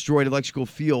 the destroyed electrical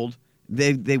field.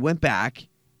 They went back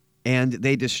and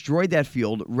they destroyed that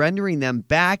field, rendering them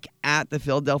back at the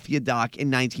Philadelphia dock in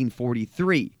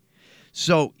 1943.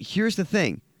 So here's the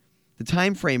thing. The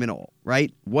time frame and all,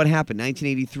 right? What happened?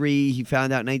 1983. He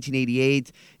found out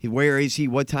 1988. Where is he?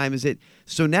 What time is it?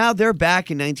 So now they're back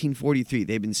in 1943.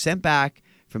 They've been sent back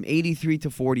from 83 to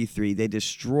 43. They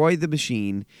destroyed the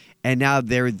machine, and now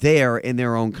they're there in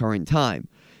their own current time.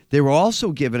 They were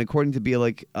also given, according to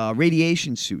Bielek,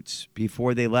 radiation suits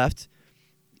before they left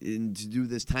to do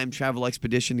this time travel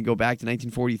expedition to go back to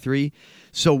 1943.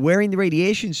 So wearing the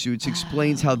radiation suits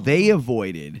explains how they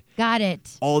avoided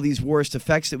all these worst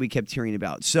effects that we kept hearing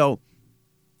about. So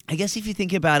I guess if you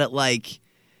think about it, like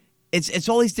it's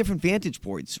all these different vantage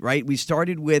points, right? We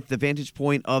started with the vantage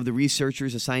point of the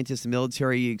researchers, the scientists, the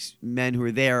military men who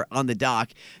were there on the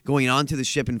dock, going onto the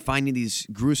ship and finding these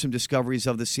gruesome discoveries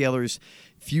of the sailors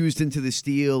fused into the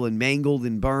steel and mangled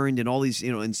and burned and all these,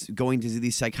 and going to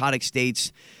these psychotic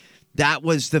states. That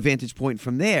was the vantage point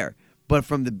from there. But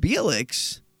from the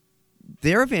Bieleks,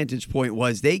 their vantage point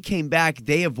was they came back,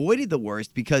 they avoided the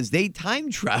worst because they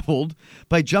time traveled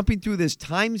by jumping through this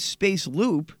time-space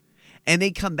loop, and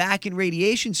they come back in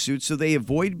radiation suits, so they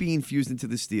avoid being fused into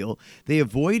the steel. They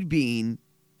avoid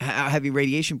having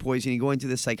radiation poisoning and going into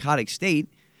this psychotic state,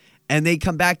 and they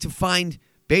come back to find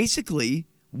basically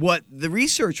what the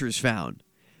researchers found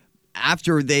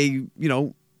after they,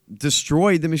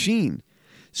 destroyed the machine.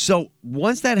 So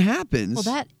once that happens...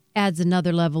 Well, that adds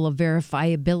another level of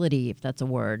verifiability, if that's a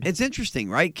word. It's interesting,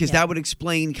 right? Because that would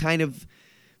explain kind of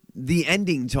the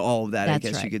ending to all of that, I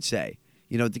guess you could say.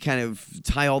 To kind of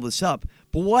tie all this up.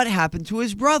 But what happened to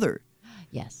his brother?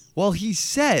 Yes. Well, he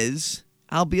says,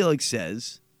 Al Bielek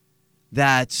says,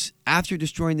 that after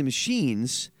destroying the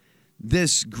machines,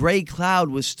 this gray cloud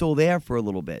was still there for a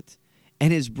little bit.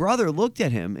 And his brother looked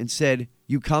at him and said,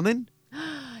 "You coming?"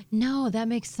 No, that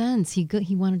makes sense. He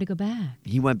wanted to go back.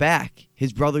 He went back.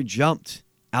 His brother jumped.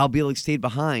 Al Bielek stayed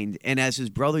behind. And as his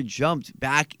brother jumped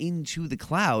back into the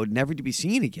cloud, never to be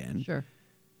seen again. Sure.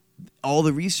 All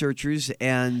the researchers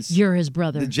and... You're his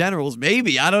brother. The generals,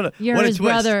 maybe. I don't know. You're his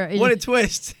brother. What a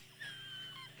twist.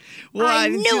 Well, I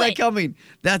didn't see that it. coming.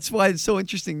 That's why it's so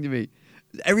interesting to me.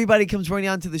 Everybody comes running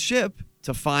onto the ship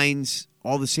to find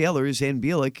all the sailors and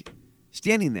Bielek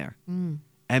standing there. And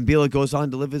Bielek goes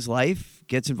on to live his life,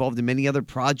 gets involved in many other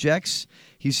projects.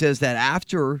 He says that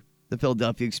after the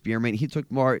Philadelphia experiment, he took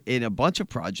part in a bunch of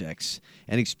projects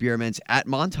and experiments at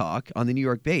Montauk on the New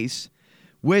York base,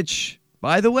 which...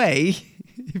 By the way,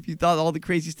 if you thought all the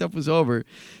crazy stuff was over,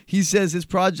 he says his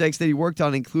projects that he worked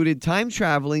on included time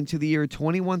traveling to the year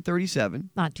 2137.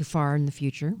 Not too far in the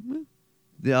future.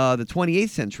 The 28th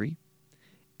century.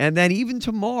 And then even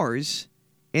to Mars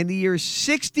in the year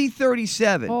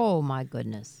 6037. Oh, my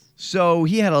goodness. So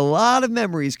he had a lot of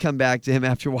memories come back to him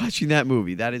after watching that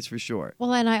movie. That is for sure.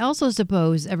 Well, and I also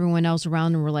suppose everyone else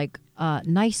around him were like,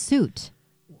 nice suit.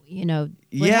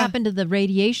 What happened to the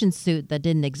radiation suit that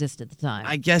didn't exist at the time?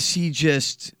 I guess he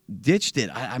just ditched it.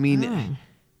 I mean,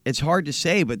 it's hard to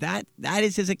say, but that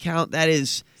is his account. That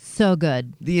is so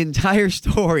good. The entire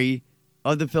story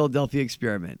of the Philadelphia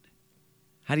experiment.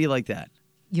 How do you like that?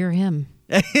 You're him.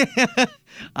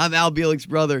 I'm Al Bielek's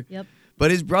brother. Yep. But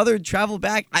his brother traveled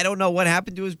back. I don't know what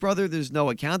happened to his brother. There's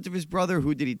no account of his brother.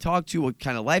 Who did he talk to? What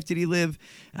kind of life did he live?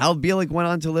 Al Bielek went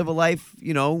on to live a life,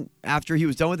 after he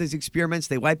was done with his experiments.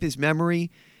 They wipe his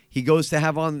memory. He goes to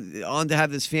have on to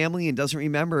have this family and doesn't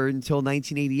remember until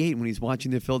 1988 when he's watching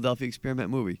the Philadelphia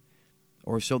experiment movie.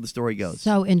 Or so the story goes.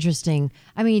 So interesting.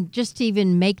 I mean, just to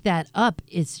even make that up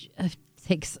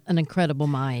takes an incredible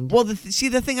mind. Well, the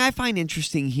thing I find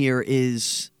interesting here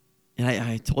is... And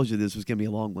I told you this was going to be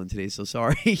a long one today, so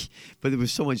sorry. But there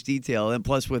was so much detail, and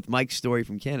plus with Mike's story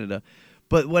from Canada.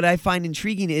 But what I find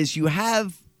intriguing is you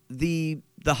have the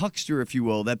huckster, if you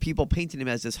will, that people painted him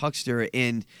as this huckster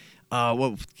in, Allende.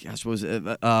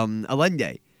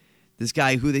 This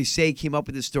guy who they say came up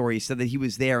with this story, said that he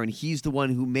was there, and he's the one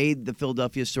who made the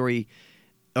Philadelphia story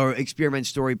or experiment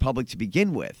story public to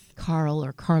begin with. Carlos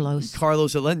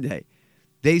Allende.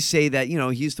 They say that,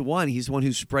 he's the one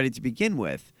who spread it to begin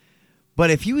with. But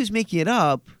if he was making it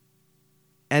up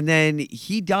and then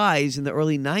he dies in the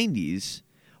early 90s,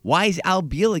 why is Al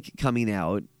Bielek coming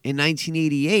out in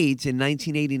 1988 and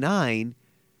 1989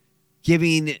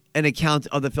 giving an account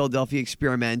of the Philadelphia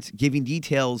experiment, giving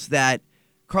details that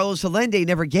Carlos Allende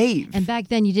never gave. And back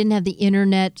then you didn't have the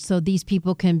internet, so these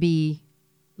people can be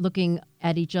looking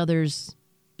at each other's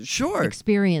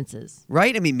experiences.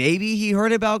 Right? I mean, maybe he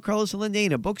heard about Carlos Allende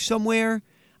in a book somewhere.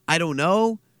 I don't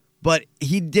know. But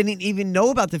he didn't even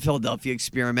know about the Philadelphia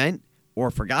experiment,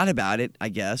 or forgot about it, I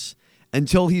guess,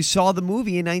 until he saw the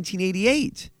movie in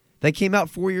 1988 that came out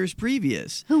 4 years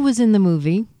previous. Who was in the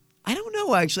movie? I don't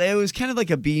know, actually. It was kind of like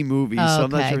a B movie, so I'm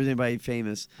not sure if there's anybody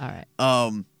famous. All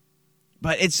right.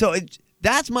 But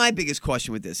that's my biggest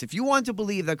question with this. If you want to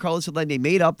believe that Carlos Allende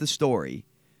made up the story,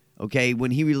 okay, when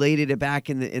he related it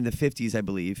back in the 50s, I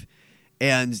believe,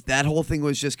 and that whole thing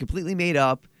was just completely made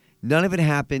up, none of it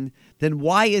happened, then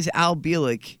why is Al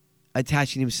Bielek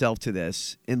attaching himself to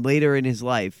this and later in his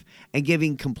life and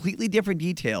giving completely different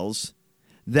details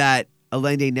that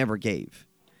Allende never gave?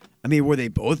 I mean, were they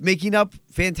both making up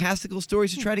fantastical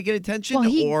stories to try to get attention,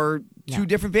 or two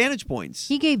different vantage points?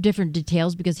 He gave different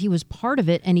details because he was part of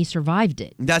it and he survived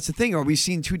it. That's the thing. Are we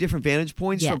seeing two different vantage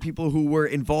points from people who were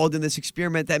involved in this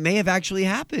experiment that may have actually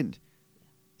happened?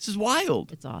 This is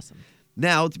wild. It's awesome.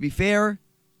 Now, to be fair,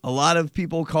 a lot of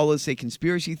people call this a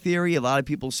conspiracy theory. A lot of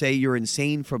people say you're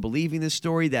insane for believing this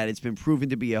story, that it's been proven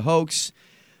to be a hoax.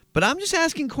 But I'm just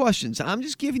asking questions. I'm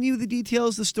just giving you the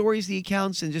details, the stories, the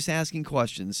accounts, and just asking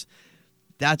questions.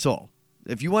 That's all.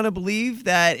 If you want to believe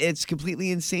that it's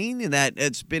completely insane and that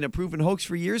it's been a proven hoax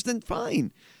for years, then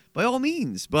fine, by all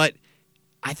means. But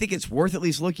I think it's worth at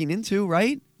least looking into,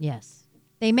 right? Yes.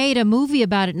 They made a movie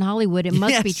about it in Hollywood. It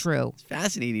must be true. It's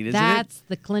fascinating, isn't it? That's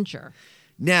the clincher.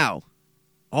 Now,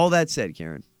 all that said,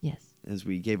 Karen. Yes. As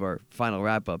we gave our final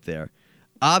wrap up there.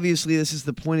 Obviously, this is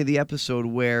the point of the episode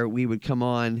where we would come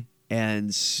on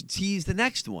and tease the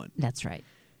next one. That's right.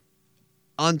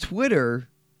 On Twitter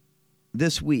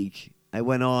this week, I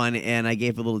went on and I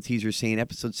gave a little teaser saying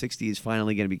episode 60 is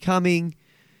finally going to be coming.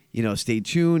 You know, stay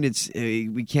tuned.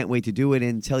 We can't wait to do it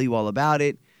and tell you all about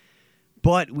it.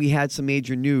 But we had some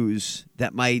major news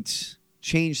that might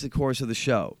change the course of the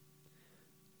show.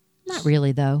 Not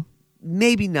really, though.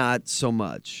 Maybe not so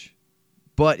much.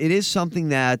 But it is something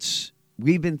that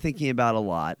we've been thinking about a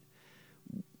lot.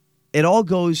 It all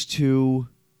goes to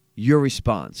your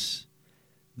response.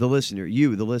 The listener,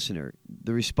 you, the listener.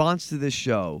 The response to this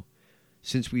show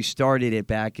since we started it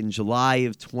back in July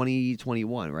of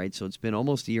 2021, right? So it's been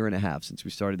almost a year and a half since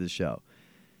we started this show.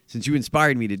 Since you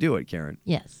inspired me to do it, Karen.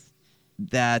 Yes.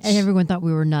 And everyone thought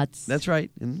we were nuts. That's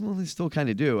right. And, well, they still kind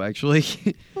of do, actually.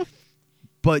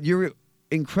 But your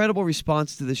incredible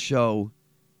response to the show,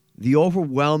 the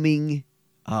overwhelming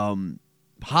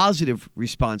positive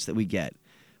response that we get,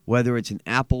 whether it's an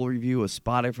Apple review, a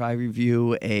Spotify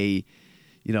review, a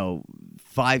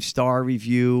 5-star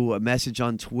review, a message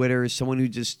on Twitter, someone who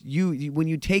just when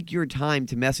you take your time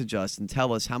to message us and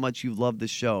tell us how much you love the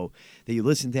show, that you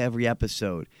listen to every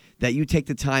episode, that you take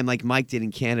the time like Mike did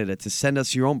in Canada to send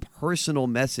us your own personal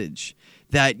message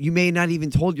that you may not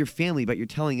even told your family, but you're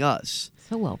telling us.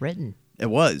 So well written. It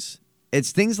was.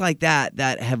 It's things like that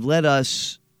have led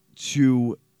us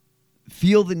to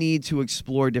feel the need to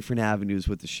explore different avenues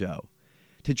with the show,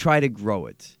 to try to grow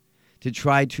it, to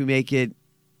try to make it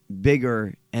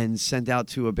bigger and sent out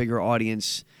to a bigger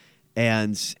audience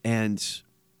and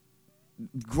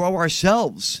grow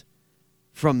ourselves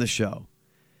from the show.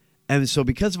 And so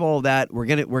because of all that, we're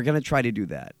gonna try to do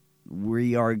that.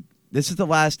 This is the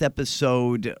last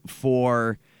episode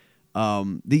for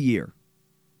the year.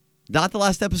 Not the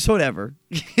last episode ever.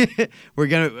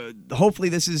 Hopefully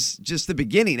this is just the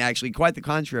beginning, actually. Quite the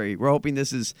contrary. We're hoping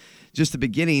this is just the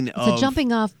beginning It's a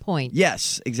jumping off point.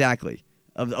 Yes, exactly.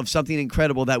 Of something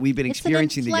incredible that we've been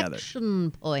experiencing together. It's an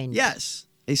inflection point. Yes,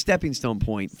 a stepping stone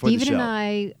point for the show. Stephen and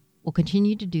I will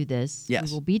continue to do this. Yes.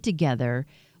 We will be together.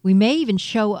 We may even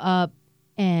show up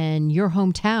in your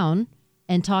hometown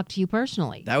and talk to you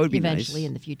personally. That would be eventually nice.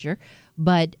 In the future.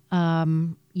 But,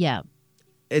 yeah.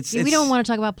 We don't want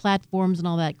to talk about platforms and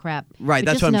all that crap. Right,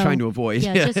 but that's what I'm trying to avoid.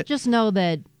 Yeah, just know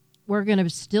that we're going to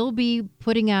still be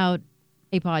putting out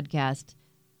a podcast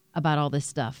about all this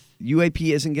stuff.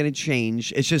 UAP isn't going to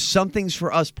change. It's just some things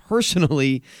for us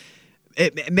personally.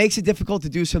 It makes it difficult to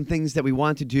do some things that we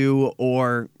want to do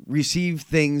or receive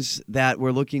things that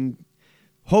we're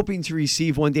hoping to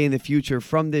receive one day in the future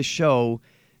from this show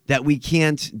that we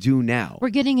can't do now. We're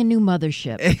getting a new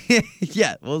mothership.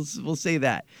 Yeah, we'll say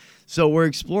that. So we're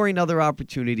exploring other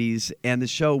opportunities, and the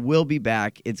show will be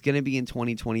back. It's going to be in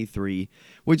 2023,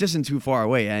 which isn't too far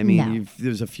away. I mean,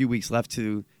 there's a few weeks left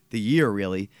to the year,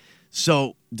 really.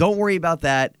 So don't worry about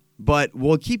that, but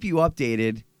we'll keep you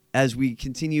updated as we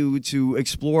continue to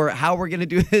explore how we're going to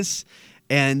do this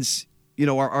and,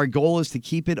 our goal is to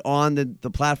keep it on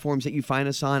the platforms that you find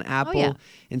us on, Apple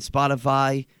and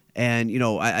Spotify. And,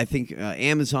 I think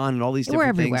Amazon and all these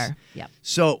different things. We're everywhere. Yeah.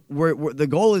 So the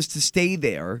goal is to stay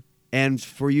there and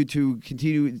for you to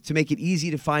continue to make it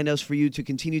easy to find us, for you to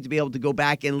continue to be able to go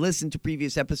back and listen to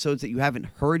previous episodes that you haven't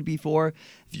heard before.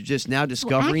 If you're just now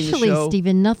discovering the show. Actually,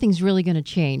 Stephen, nothing's really going to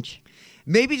change.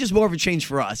 Maybe just more of a change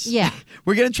for us. Yeah.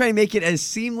 We're going to try and make it as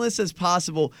seamless as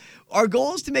possible. Our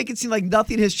goal is to make it seem like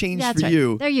nothing has changed That's for right.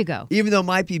 you. There you go. Even though it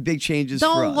might be big changes for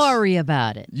us. Don't worry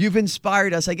about it. You've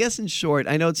inspired us. I guess in short,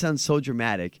 I know it sounds so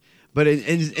dramatic, but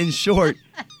in short,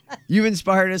 you've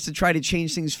inspired us to try to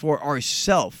change things for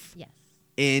ourselves. Yes.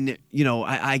 In,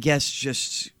 I guess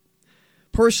just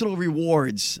personal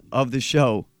rewards of the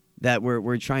show that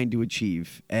we're trying to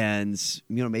achieve, and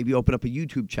maybe open up a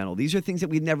YouTube channel. These are things that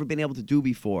we've never been able to do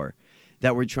before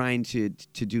that we're trying to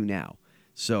do now.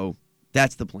 So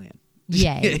that's the plan.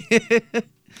 Yay.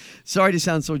 Sorry to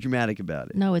sound so dramatic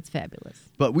about it. No, it's fabulous.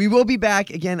 But we will be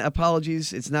back. Again,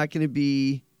 apologies. It's not going to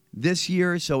be this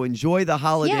year, so enjoy the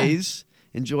holidays.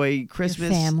 Enjoy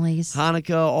Christmas, your families,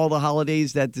 Hanukkah, all the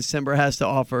holidays that December has to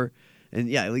offer. And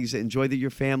like you said, enjoy your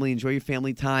family, enjoy your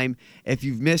family time. If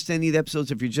you've missed any of the episodes,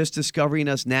 if you're just discovering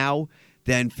us now,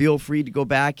 then feel free to go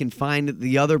back and find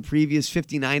the other previous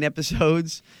 59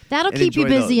 episodes. That'll keep you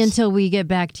busy until we get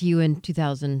back to you in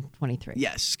 2023.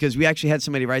 Yes, because we actually had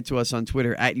somebody write to us on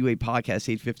Twitter, at UA Podcast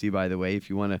 850, by the way, if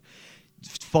you want to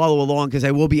follow along, because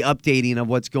I will be updating of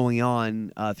what's going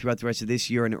on throughout the rest of this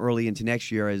year and early into next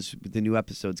year as the new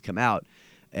episodes come out.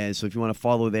 And so if you want to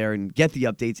follow there and get the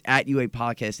updates, at UA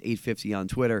Podcast 850 on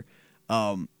Twitter.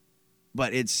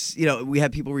 But it's, we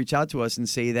have people reach out to us and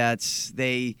say that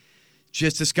they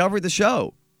just discovered the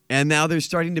show and now they're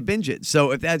starting to binge it.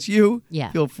 So if that's you,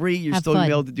 feel free. You're still going to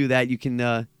be able to do that. You can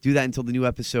do that until the new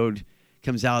episode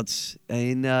comes out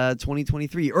in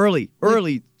 2023. Early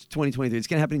 2023. It's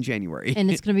going to happen in January.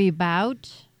 And it's going to be about?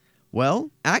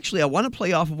 Well, actually, I want to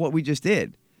play off of what we just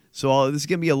did. So this is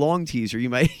going to be a long teaser. You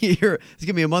might hear it's going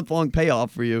to be a month-long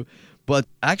payoff for you. But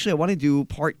actually, I want to do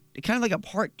part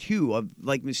 2 of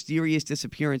like mysterious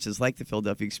disappearances like the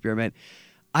Philadelphia Experiment.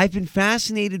 I've been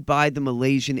fascinated by the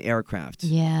Malaysian aircraft.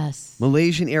 Yes.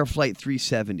 Malaysian Air Flight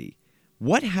 370.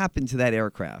 What happened to that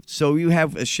aircraft? So you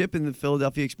have a ship in the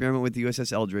Philadelphia Experiment with the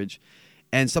USS Eldridge,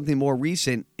 and something more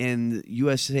recent in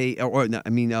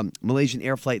Malaysian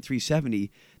Air Flight 370,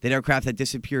 that aircraft that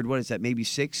disappeared, what is that, maybe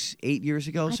 6-8 years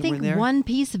ago, somewhere in there? I think one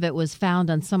piece of it was found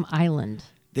on some island.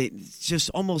 Just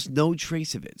almost no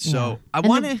trace of it. So I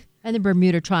want want to... And the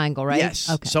Bermuda Triangle, right? Yes.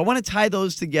 Okay. So I want to tie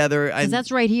those together. Because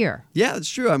that's right here. Yeah, that's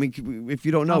true. I mean, if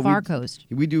you don't know, off our coast.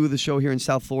 We do the show here in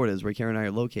South Florida, is where Karen and I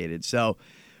are located. So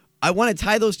I want to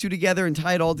tie those two together and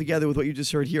tie it all together with what you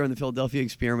just heard here on the Philadelphia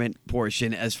Experiment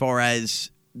portion, as far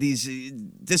as these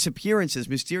disappearances,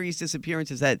 mysterious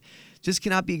disappearances that just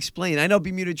cannot be explained. I know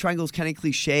Bermuda Triangle is kind of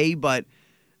cliche, but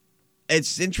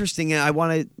it's interesting,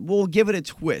 and we'll give it a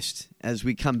twist as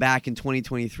we come back in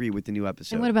 2023 with the new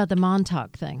episode. And what about the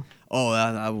Montauk thing?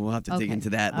 Oh, we'll have to dig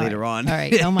into that later on. All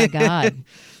right. Oh, my God.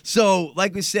 So,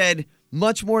 like we said,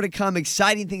 much more to come.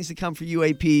 Exciting things to come for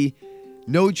UAP.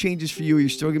 No changes for you. You're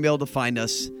still going to be able to find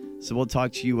us. So we'll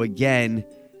talk to you again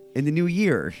in the new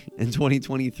year in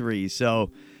 2023.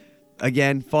 So,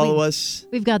 again, follow us.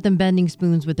 We've got them bending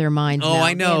spoons with their minds now.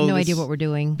 I know. They have no idea what we're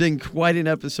doing. Been quite an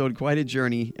episode, quite a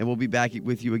journey, and we'll be back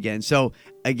with you again. So,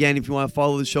 again, if you want to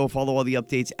follow the show, follow all the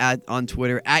updates on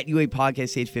Twitter, at UA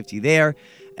Podcast 850 there,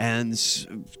 and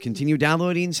continue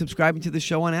downloading and subscribing to the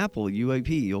show on Apple, UAP.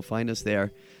 You'll find us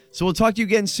there. So we'll talk to you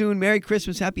again soon. Merry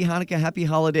Christmas, Happy Hanukkah, Happy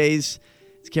Holidays.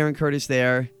 It's Karen Curtis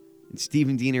there. It's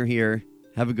Stephen Diener here.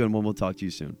 Have a good one. We'll talk to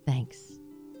you soon. Thanks.